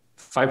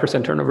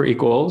 5% turnover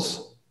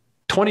equals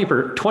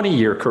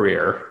 20-year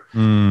career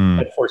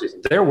at Four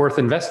Seasons. They're worth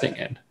investing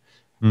in.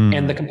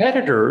 And the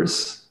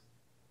competitors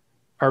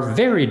are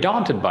very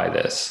daunted by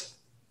this,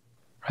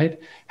 right?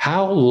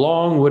 How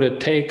long would it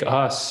take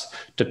us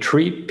to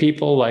treat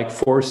people like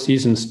Four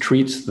Seasons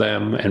treats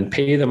them and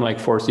pay them like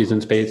Four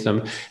Seasons pays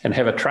them and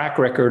have a track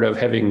record of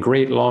having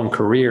great long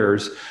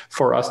careers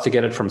for us to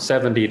get it from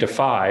 70 to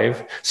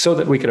 5 so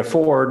that we could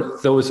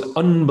afford those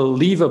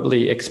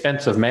unbelievably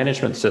expensive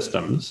management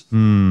systems,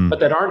 but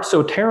that aren't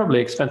so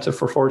terribly expensive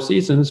for Four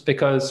Seasons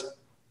because,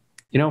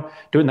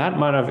 doing that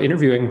amount of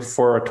interviewing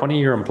for a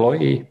 20-year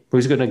employee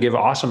who's going to give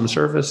awesome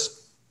service,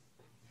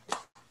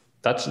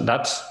 that's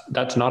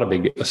not a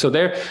big deal. So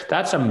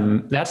that's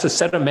a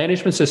set of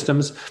management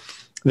systems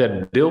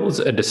that builds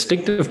a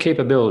distinctive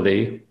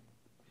capability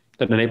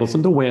that enables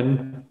them to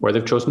win where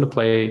they've chosen to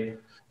play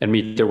and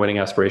meet their winning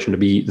aspiration to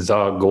be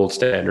the gold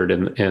standard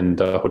in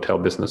the hotel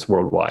business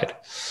worldwide.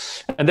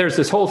 And there's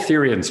this whole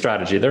theory and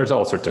strategy. There's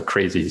all sorts of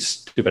crazy,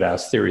 stupid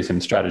ass theories in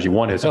strategy.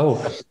 One is,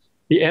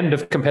 the end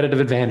of competitive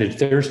advantage.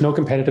 There's no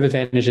competitive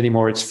advantage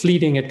anymore. It's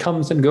fleeting. It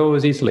comes and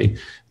goes easily.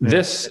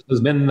 This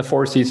has been the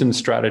Four Seasons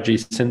strategy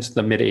since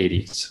the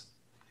mid-'80s.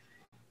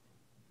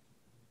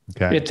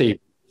 Okay. It's a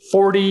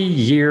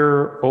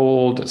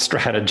 40-year-old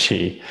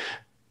strategy.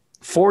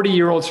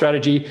 40-year-old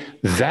strategy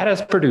that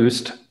has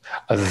produced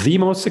the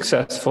most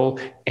successful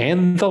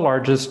and the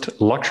largest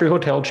luxury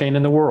hotel chain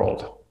in the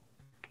world.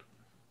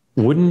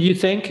 Wouldn't you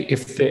think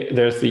if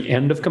there's the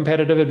end of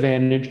competitive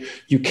advantage,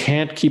 you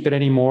can't keep it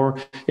anymore,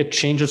 it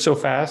changes so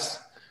fast,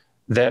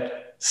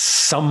 that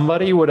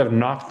somebody would have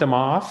knocked them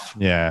off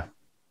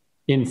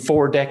in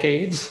 4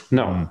 decades?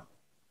 No.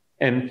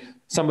 And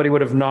somebody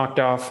would have knocked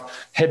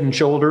off Head and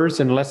Shoulders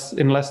in less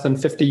than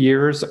 50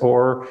 years,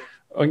 or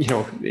I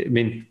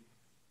mean,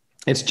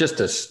 it's just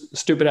a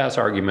stupid ass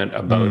argument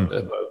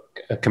about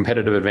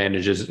competitive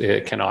advantages.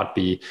 It cannot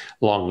be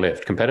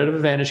long-lived. Competitive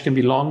advantage can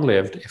be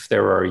long-lived if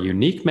there are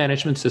unique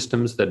management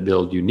systems that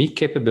build unique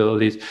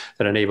capabilities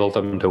that enable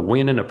them to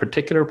win in a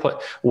particular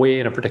way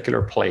in a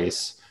particular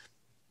place.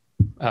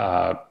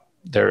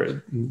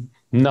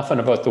 Nothing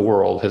about the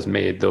world has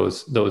made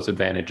those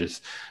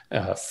advantages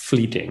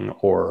fleeting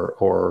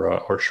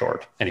or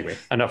short. Anyway,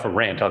 enough of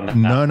rant on that.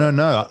 No.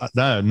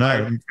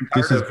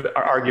 This is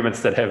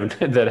arguments that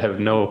have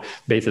no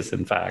basis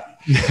in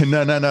fact.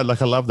 No.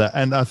 Like, I love that,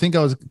 and I think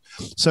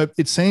so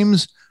it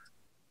seems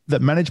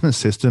that management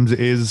systems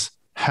is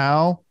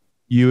how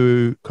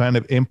you kind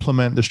of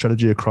implement the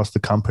strategy across the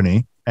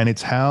company, and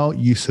it's how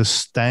you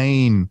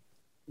sustain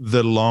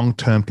the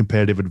long-term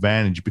competitive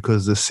advantage,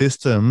 because the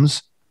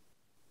systems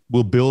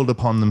will build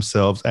upon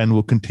themselves and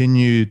will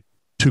continue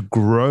to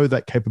grow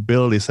that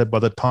capability. So by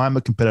the time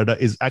a competitor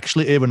is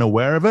actually even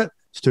aware of it,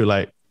 it's too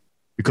late,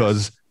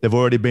 because they've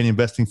already been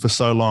investing for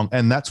so long.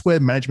 And that's where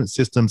management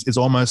systems is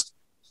almost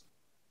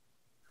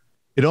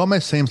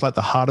seems like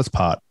the hardest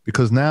part,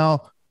 because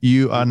now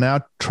you are now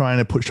trying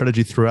to put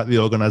strategy throughout the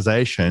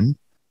organization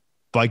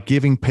by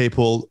giving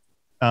people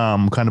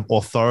kind of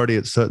authority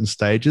at certain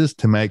stages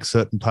to make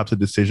certain types of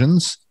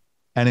decisions,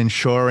 and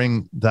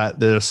ensuring that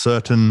there are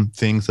certain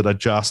things that are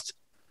just,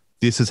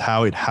 this is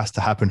how it has to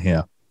happen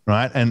here,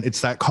 right? And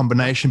it's that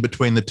combination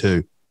between the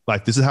two.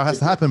 Like, this is how it has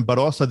to happen, but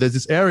also there's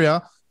this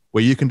area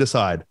where you can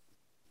decide.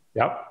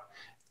 Yep.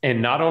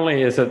 And not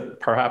only is it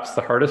perhaps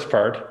the hardest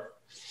part,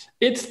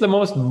 it's the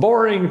most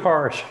boring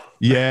part.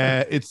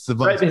 Yeah, it's the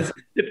most. Right?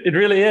 It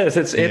really is.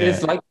 It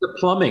is like the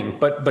plumbing,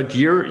 but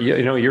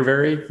you're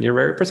very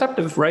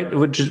perceptive, right?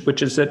 Which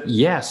is that,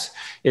 yes,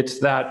 it's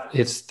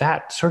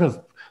that sort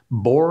of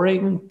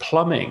boring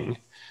plumbing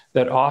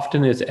that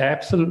often is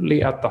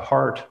absolutely at the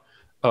heart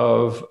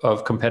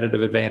of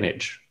competitive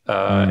advantage.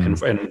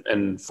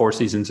 And Four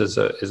Seasons is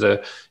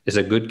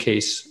a good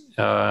case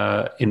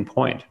in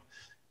point.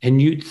 And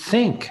you'd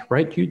think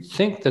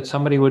that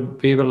somebody would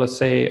be able to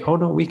say, oh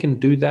no, we can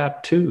do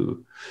that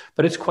too.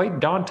 But it's quite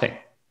daunting.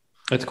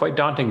 It's quite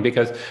daunting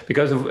because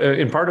of,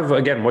 in part of,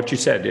 again, what you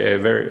said,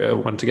 very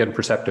once again,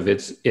 perceptive.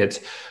 It's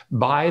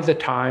by the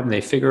time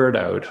they figure it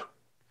out,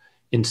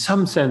 in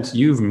some sense,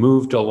 you've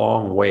moved a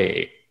long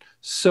way.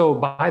 So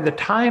by the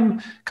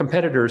time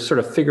competitors sort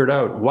of figured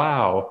out,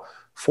 wow,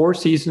 Four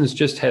Seasons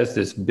just has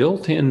this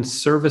built-in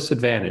service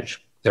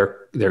advantage.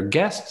 Their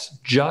guests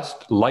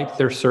just like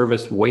their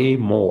service way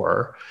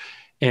more.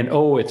 And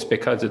it's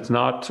because it's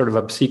not sort of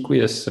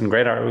obsequious and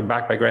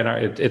backed by great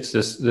art. It's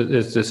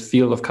this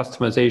feel of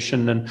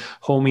customization and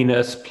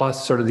hominess,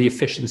 plus sort of the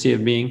efficiency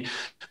of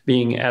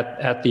being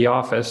at the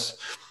office.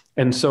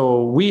 And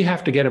so we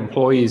have to get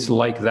employees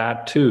like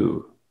that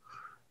too.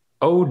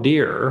 Oh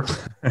dear.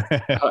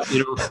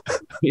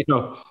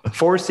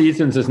 Four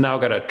Seasons has now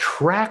got a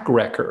track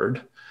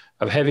record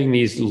of having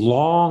these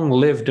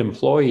long-lived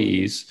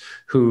employees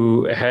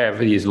who have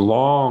these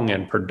long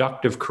and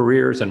productive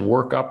careers and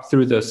work up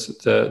through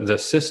the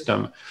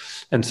system.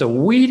 And so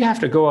we'd have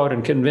to go out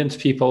and convince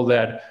people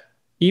that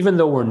even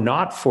though we're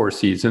not Four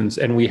Seasons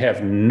and we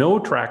have no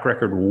track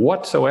record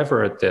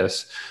whatsoever at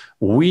this,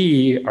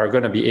 we are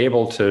going to be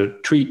able to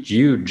treat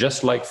you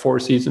just like Four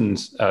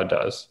Seasons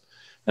does.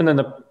 And then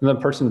the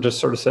person just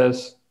sort of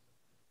says,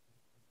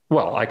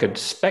 well, I could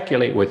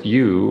speculate with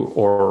you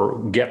or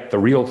get the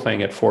real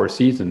thing at Four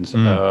Seasons.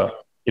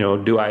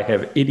 Do I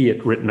have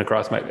idiot written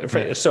across my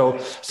face? So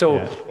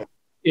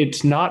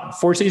it's not,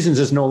 Four Seasons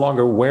is no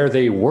longer where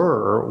they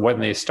were when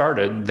they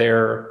started.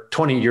 They're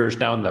 20 years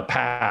down the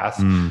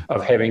path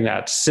of having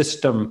that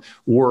system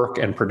work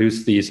and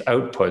produce these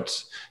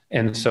outputs.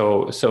 And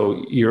so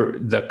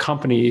the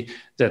company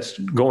that's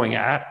going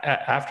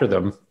after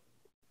them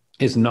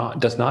does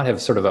not have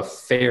sort of a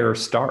fair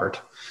start.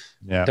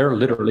 Yeah. They're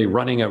literally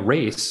running a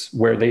race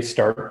where they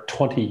start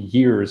 20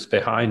 years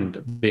behind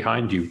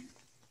you,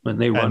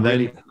 and they run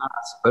really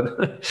fast.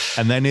 But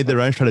and they need their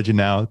own strategy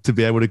now to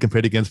be able to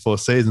compete against Four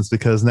Seasons,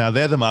 because now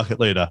they're the market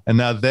leader, and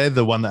now they're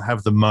the one that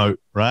have the moat,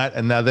 right?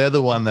 And now they're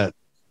the one that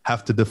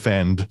have to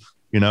defend,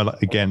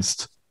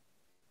 against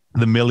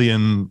the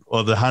million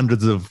or the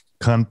hundreds of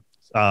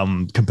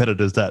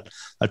competitors that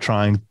are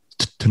trying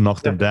to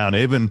knock them down,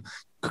 even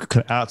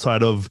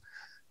outside of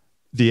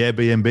the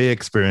Airbnb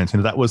experience.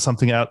 That was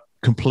something out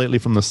completely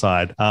from the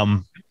side.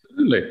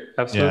 Absolutely.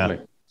 Yeah.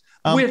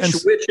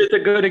 Which is a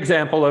good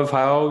example of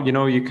how,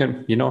 you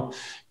can,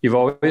 you've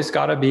always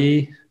got to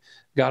be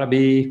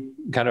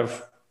kind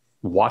of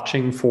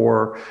watching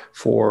for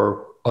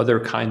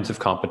other kinds of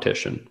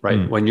competition,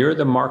 right? When you're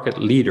the market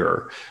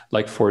leader,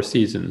 like Four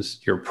Seasons,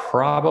 you're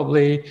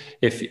probably,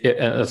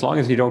 as long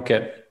as you don't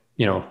get,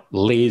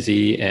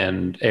 lazy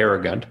and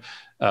arrogant,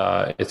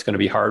 It's going to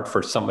be hard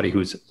for somebody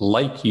who's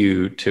like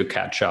you to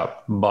catch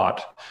up.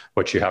 But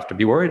what you have to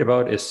be worried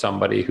about is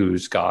somebody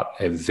who's got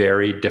a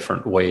very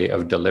different way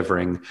of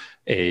delivering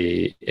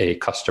a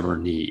customer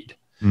need.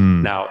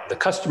 Now, the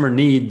customer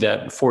need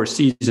that Four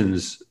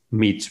Seasons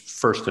meets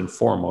first and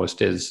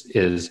foremost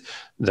is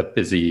the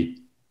busy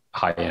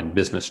high-end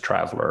business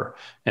traveler,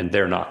 and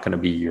they're not going to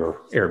be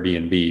your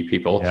Airbnb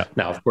people. Yeah.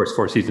 Now, of course,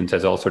 Four Seasons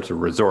has all sorts of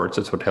resorts,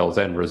 it's hotels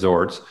and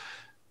resorts,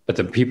 but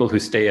the people who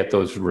stay at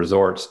those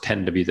resorts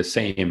tend to be the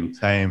same.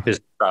 Business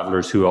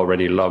travelers who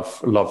already love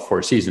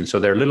Four Seasons. So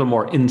they're a little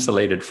more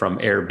insulated from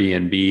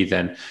Airbnb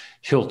than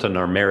Hilton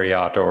or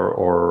Marriott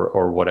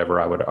or whatever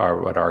I would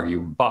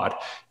argue.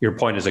 But your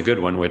point is a good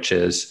one, which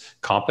is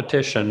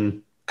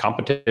competition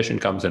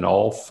comes in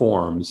all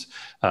forms,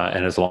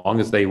 and as long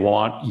as they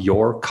want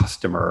your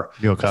customer,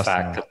 the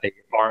fact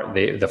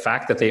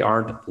that they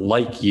aren't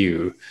like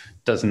you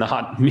does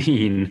not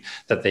mean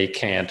that they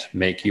can't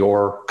make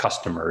your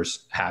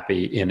customers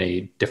happy in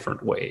a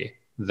different way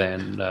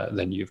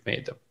than you've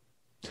made them.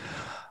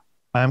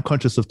 I am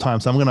conscious of time,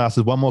 so I'm going to ask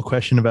one more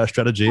question about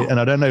strategy, and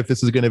I don't know if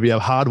this is going to be a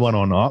hard one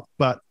or not,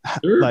 but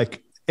sure.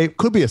 Like it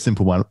could be a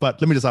simple one. But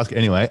let me just ask it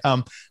anyway.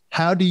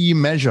 How do you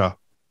measure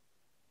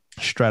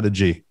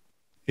strategy?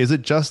 Is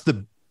it just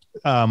the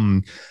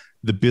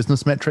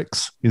business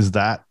metrics? Is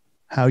that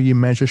how you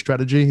measure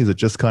strategy? Is it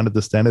just kind of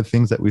the standard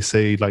things that we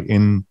see, like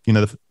in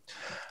the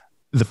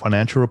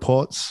financial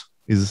reports?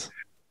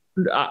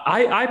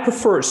 I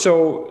prefer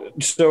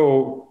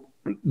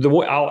the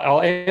way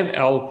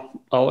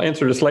I'll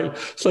answer this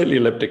slightly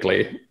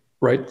elliptically,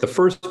 right? The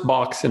first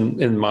box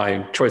in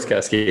my choice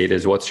cascade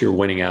is what's your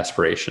winning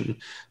aspiration.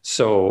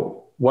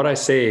 So what I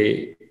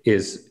say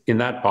is in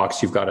that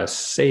box, you've got to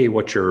say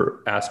what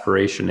your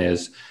aspiration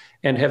is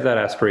and have that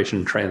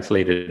aspiration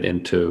translated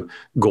into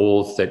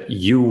goals that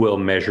you will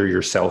measure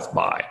yourself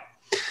by.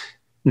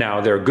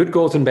 Now, there are good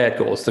goals and bad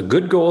goals. The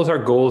good goals are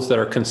goals that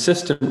are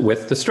consistent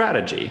with the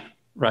strategy,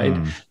 right?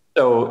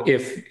 So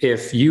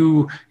if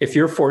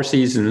you're Four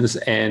Seasons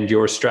and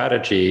your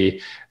strategy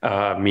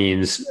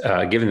means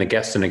giving the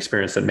guests an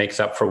experience that makes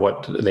up for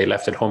what they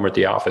left at home or at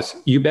the office,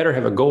 you better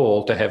have a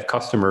goal to have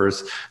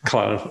customers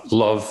kind of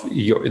love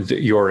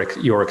your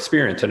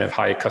experience and have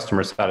high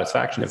customer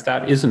satisfaction. If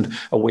that isn't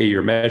a way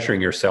you're measuring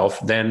yourself,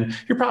 then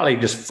you're probably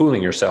just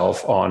fooling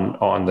yourself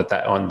on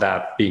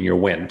that being your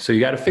win. So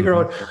you got to figure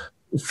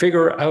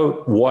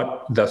out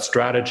what the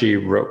strategy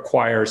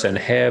requires and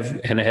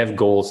have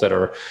goals that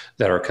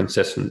are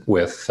consistent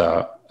with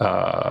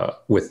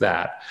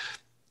that.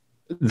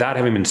 That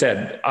having been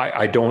said,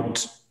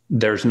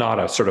 there's not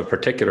a sort of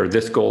particular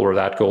this goal or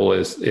that goal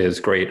is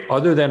great,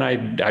 other than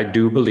I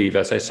do believe,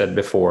 as I said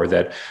before,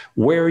 that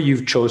where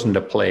you've chosen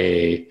to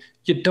play,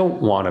 you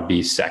don't want to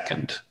be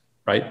second,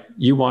 right?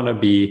 You want to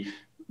be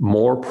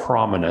more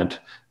prominent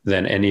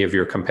than any of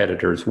your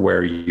competitors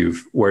where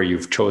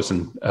you've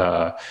chosen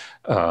to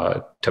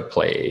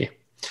play.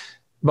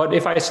 But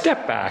if I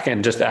step back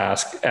and just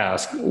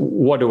ask,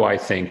 what do I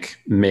think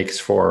makes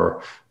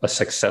for a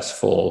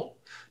successful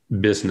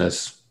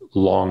business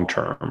long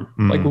term?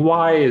 Like,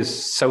 why is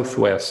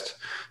Southwest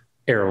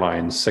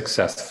Airlines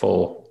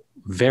successful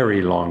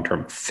very long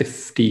term,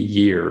 50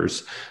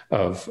 years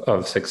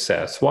of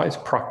success? Why is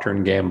Procter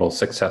Gamble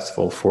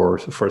successful for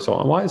so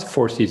long? Why is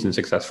Four Seasons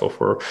successful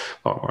for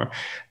long?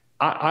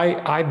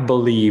 I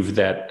believe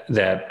that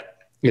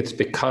it's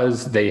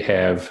because they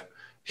have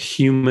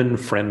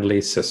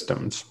human-friendly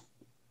systems.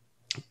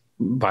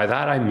 By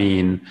that I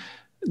mean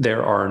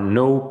there are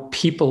no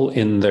people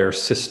in their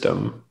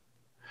system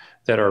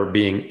that are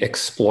being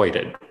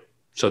exploited,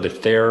 so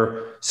that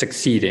they're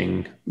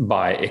succeeding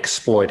by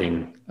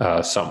exploiting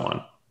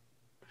someone.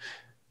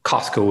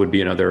 Costco would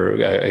be another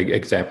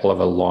example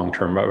of a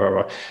long-term.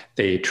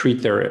 They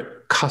treat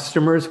their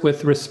customers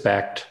with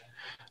respect,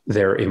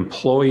 their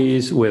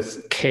employees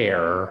with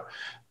care,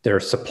 their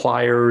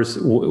suppliers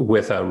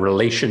with a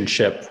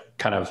relationship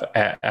kind of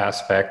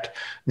aspect,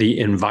 the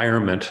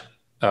environment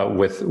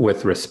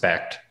with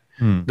respect.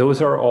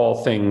 Those are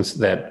all things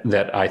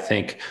that I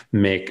think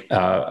make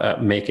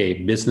a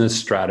business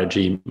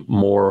strategy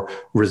more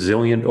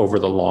resilient over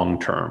the long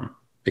term,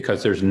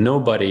 because there's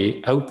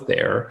nobody out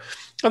there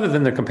other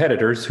than their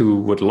competitors who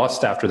would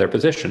lust after their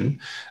position,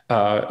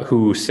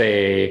 who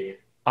say,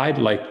 I'd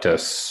like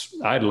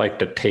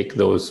to take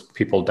those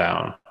people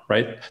down,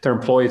 right? Their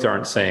employees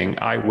aren't saying,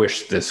 I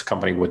wish this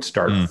company would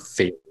start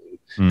failing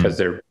because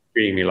they're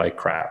treating me like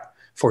crap.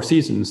 Four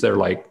Seasons, they're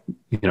like,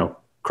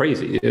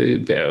 crazy.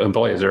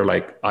 Employees are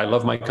like, I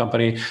love my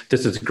company.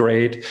 This is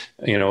great.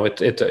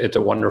 It's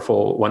a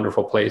wonderful,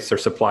 wonderful place. Their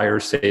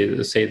suppliers say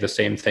the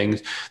same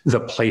things. The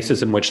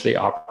places in which they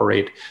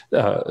operate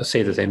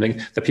say the same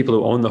thing. The people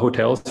who own the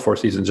hotels, Four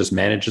Seasons just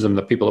manages them.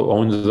 The people who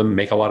own them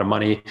make a lot of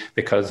money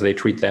because they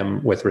treat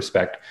them with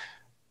respect.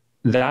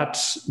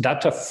 That's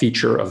a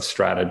feature of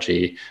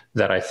strategy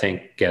that I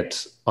think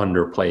gets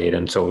underplayed.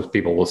 And so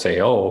people will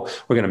say, oh,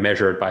 we're going to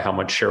measure it by how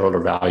much shareholder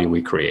value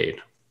we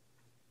create.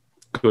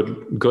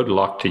 Good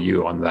luck to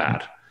you on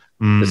that,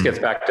 This gets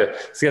back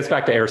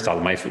to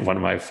Aristotle. One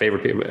of my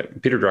favorite people,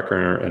 Peter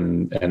Drucker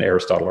and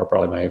Aristotle are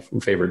probably my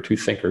favorite two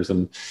thinkers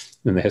in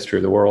the history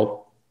of the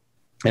world.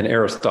 And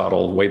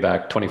Aristotle, way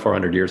back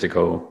 2,400 years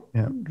ago,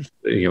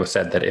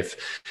 said that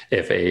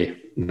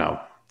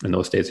in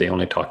those days they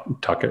only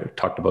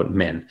talked about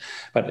men,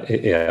 but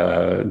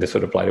this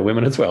would apply to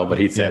women as well. But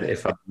he said,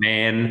 if a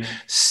man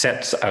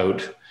sets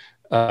out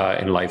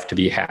in life to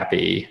be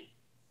happy,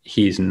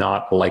 he's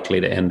not likely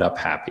to end up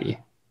happy.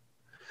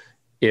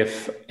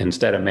 If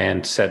instead a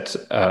man sets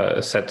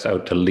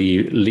out to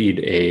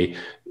lead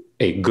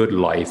a good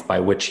life, by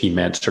which he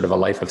meant sort of a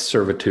life of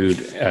servitude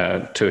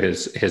to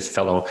his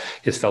fellow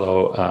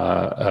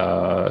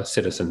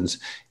citizens,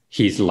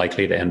 he's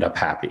likely to end up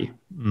happy.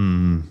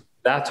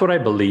 That's what I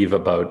believe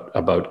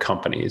about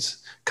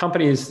companies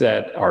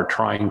that are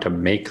trying to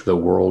make the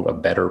world a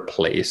better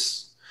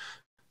place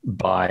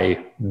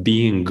by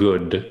being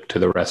good to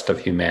the rest of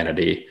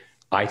humanity.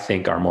 I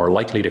think are more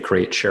likely to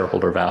create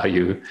shareholder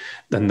value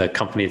than the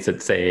companies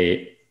that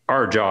say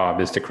our job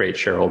is to create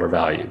shareholder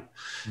value.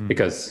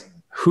 Because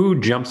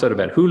who jumps out of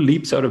bed? Who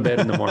leaps out of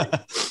bed in the morning?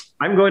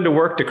 I'm going to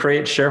work to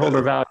create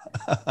shareholder value.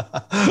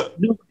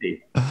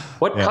 Nobody.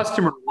 What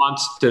customer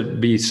wants to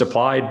be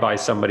supplied by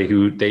somebody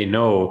who they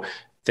know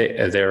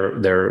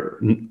their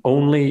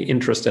only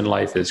interest in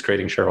life is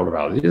creating shareholder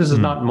value? This is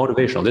not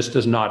motivational. This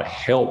does not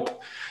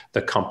help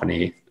the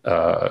company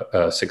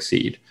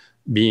succeed.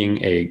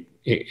 Being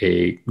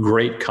a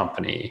great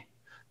company,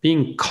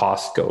 being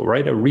Costco,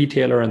 right? A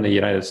retailer in the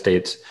United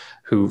States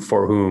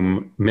for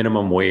whom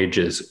minimum wage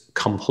is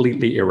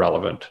completely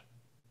irrelevant,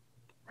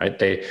 right?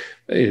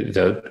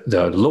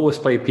 The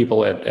lowest paid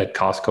people at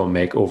Costco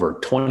make over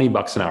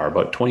 $20 an hour,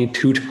 about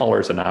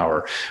 $22 an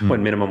hour,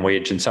 when minimum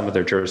wage in some of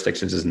their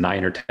jurisdictions is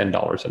 $9 or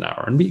 $10 an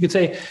hour. And you could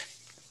say,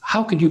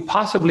 how could you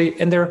possibly?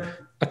 And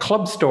they're a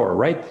club store,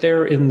 right?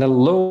 They're in the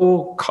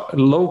low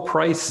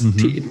price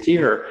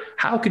tier.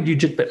 How could you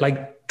just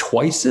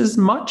twice as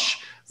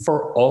much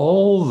for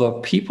all the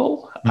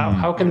people?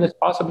 How can this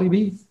possibly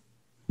be?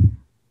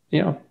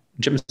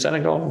 Jim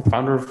Senegal,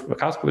 founder of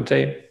Costco, would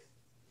say,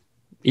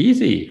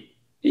 easy,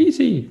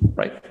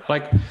 right?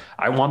 Like,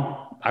 I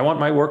want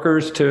my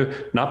workers to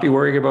not be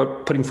worrying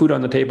about putting food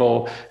on the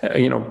table,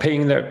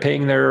 paying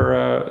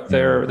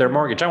their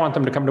mortgage. I want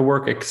them to come to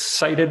work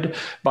excited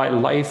by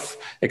life,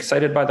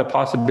 excited by the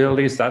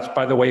possibilities. That's,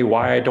 by the way,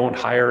 why I don't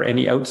hire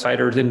any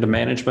outsiders into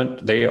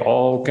management. They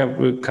all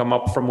come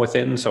up from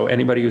within. So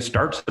anybody who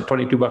starts at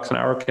 $22 an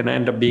hour can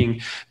end up being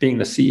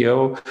the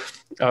CEO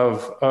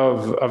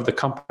of the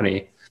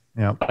company.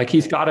 Yeah. Like,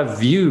 he's got a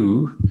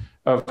view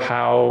of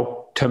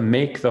how to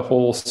make the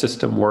whole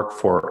system work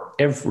for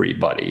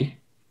everybody.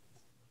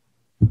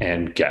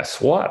 And guess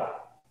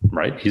what?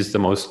 Right? He's the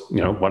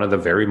one of the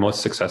very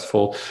most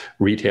successful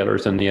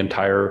retailers in the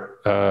entire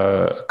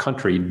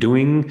country,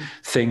 doing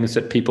things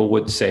that people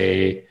would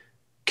say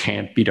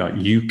can't be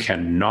done. You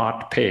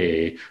cannot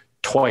pay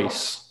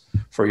twice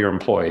for your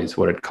employees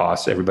what it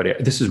costs everybody.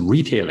 This is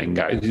retailing,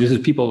 guys. This is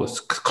people,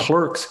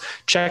 clerks,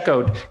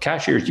 checkout,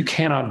 cashiers. You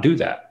cannot do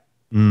that.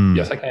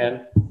 Yes, I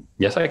can.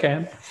 Yes, I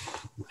can.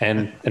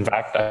 And in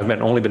fact, I've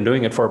only been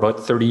doing it for about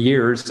 30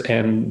 years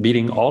and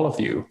beating all of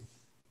you.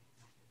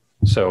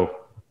 So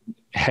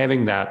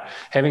having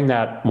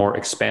that more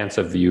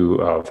expansive view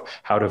of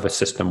how does a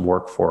system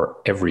work for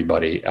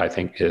everybody, I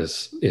think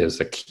is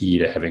the key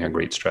to having a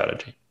great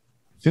strategy.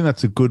 I think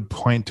that's a good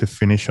point to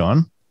finish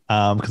on,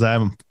 because I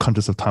am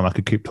conscious of time. I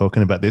could keep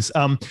talking about this.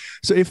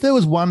 So if there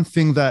was one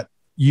thing that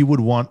you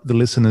would want the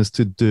listeners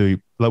to do,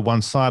 like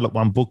one site, like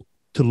one book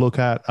to look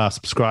at,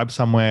 subscribe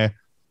somewhere,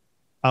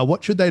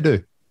 what should they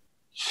do?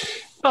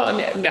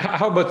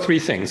 How about three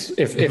things?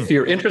 If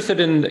you're interested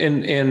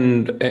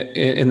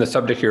in the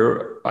subject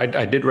here,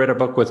 I did read a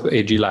book with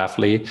A.G.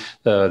 Lafley,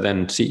 the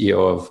then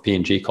CEO of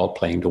P&G, called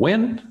Playing to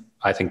Win.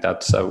 I think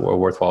that's a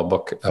worthwhile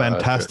book.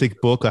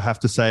 Fantastic book. I have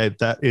to say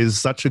that is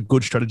such a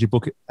good strategy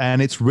book,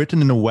 and it's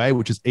written in a way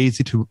which is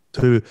easy to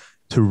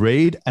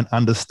read and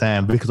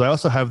understand. Because I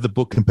also have the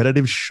book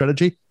Competitive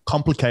Strategy,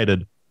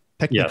 complicated,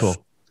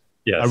 technical.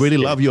 Yes. I really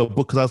love your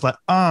book, because I was like,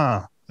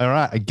 all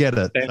right, I get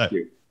it. Thank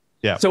you.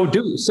 Yeah. So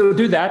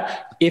do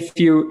that. If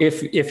you're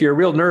a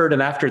real nerd,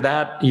 and after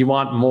that you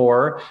want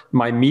more,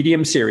 my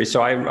Medium series.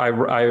 So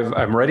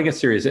I'm writing a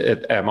series.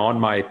 I'm on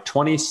my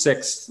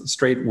 26th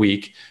straight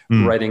week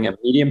writing a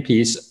Medium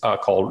piece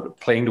called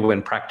 "Playing to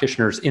Win: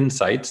 Practitioners'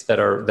 Insights"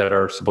 that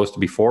are supposed to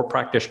be for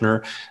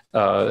practitioner,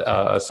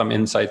 some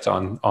insights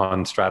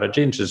on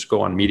strategy. And just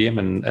go on Medium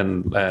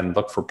and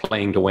look for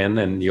 "Playing to Win,"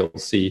 and you'll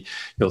see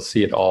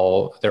it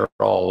all. They're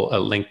all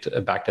linked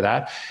back to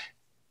that.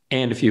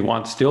 And if you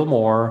want still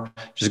more,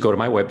 just go to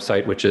my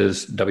website, which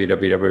is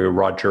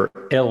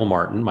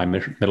www.rogerlmartin. My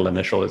middle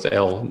initial is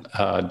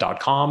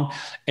L.com.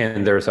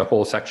 And there's a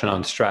whole section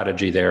on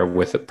strategy there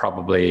with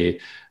probably,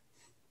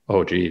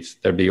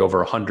 there'd be over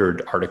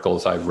 100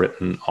 articles I've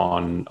written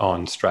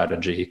on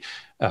strategy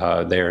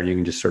there. And you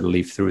can just sort of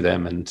leaf through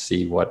them and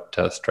see what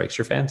strikes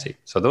your fancy.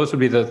 So those would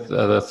be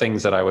the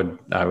things that I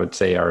would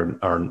say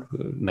are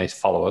nice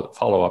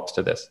follow-ups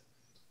to this.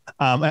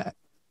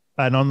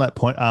 And on that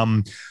point,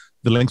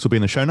 the links will be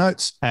in the show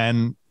notes.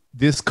 And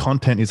this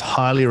content is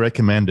highly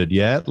recommended.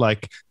 Yeah.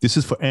 Like this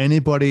is for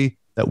anybody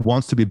that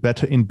wants to be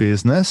better in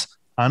business,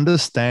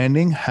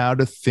 understanding how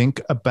to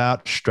think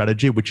about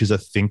strategy, which is a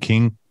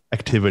thinking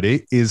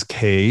activity, is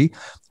key.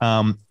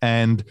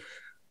 And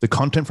the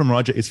content from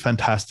Roger is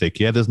fantastic.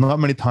 Yeah, there's not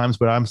many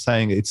times where I'm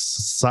saying it's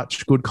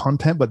such good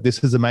content, but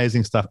this is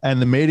amazing stuff. And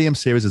the Medium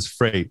series is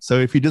free. So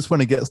if you just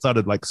want to get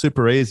started, like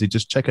super easy,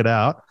 just check it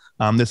out.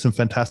 There's some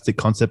fantastic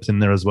concepts in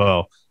there as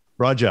well.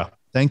 Roger,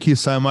 thank you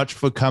so much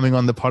for coming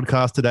on the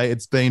podcast today.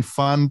 It's been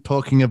fun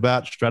talking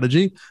about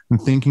strategy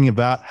and thinking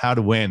about how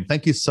to win.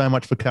 Thank you so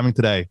much for coming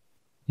today.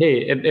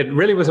 Hey, it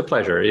really was a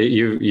pleasure.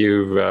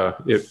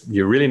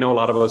 You really know a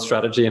lot about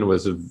strategy, and it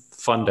was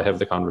fun to have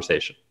the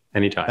conversation.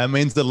 Anytime. That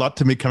means a lot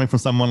to me coming from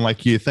someone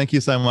like you. Thank you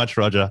so much,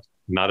 Roger.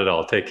 Not at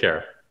all. Take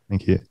care.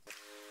 Thank you.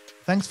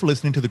 Thanks for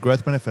listening to the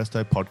Growth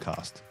Manifesto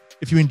podcast.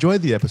 If you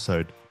enjoyed the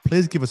episode,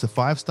 please give us a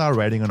 5-star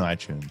rating on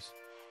iTunes.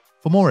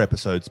 For more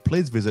episodes,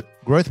 please visit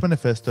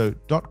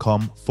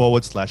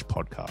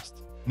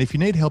growthmanifesto.com/podcast. And if you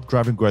need help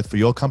driving growth for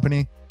your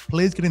company,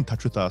 please get in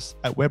touch with us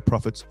at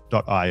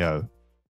webprofits.io.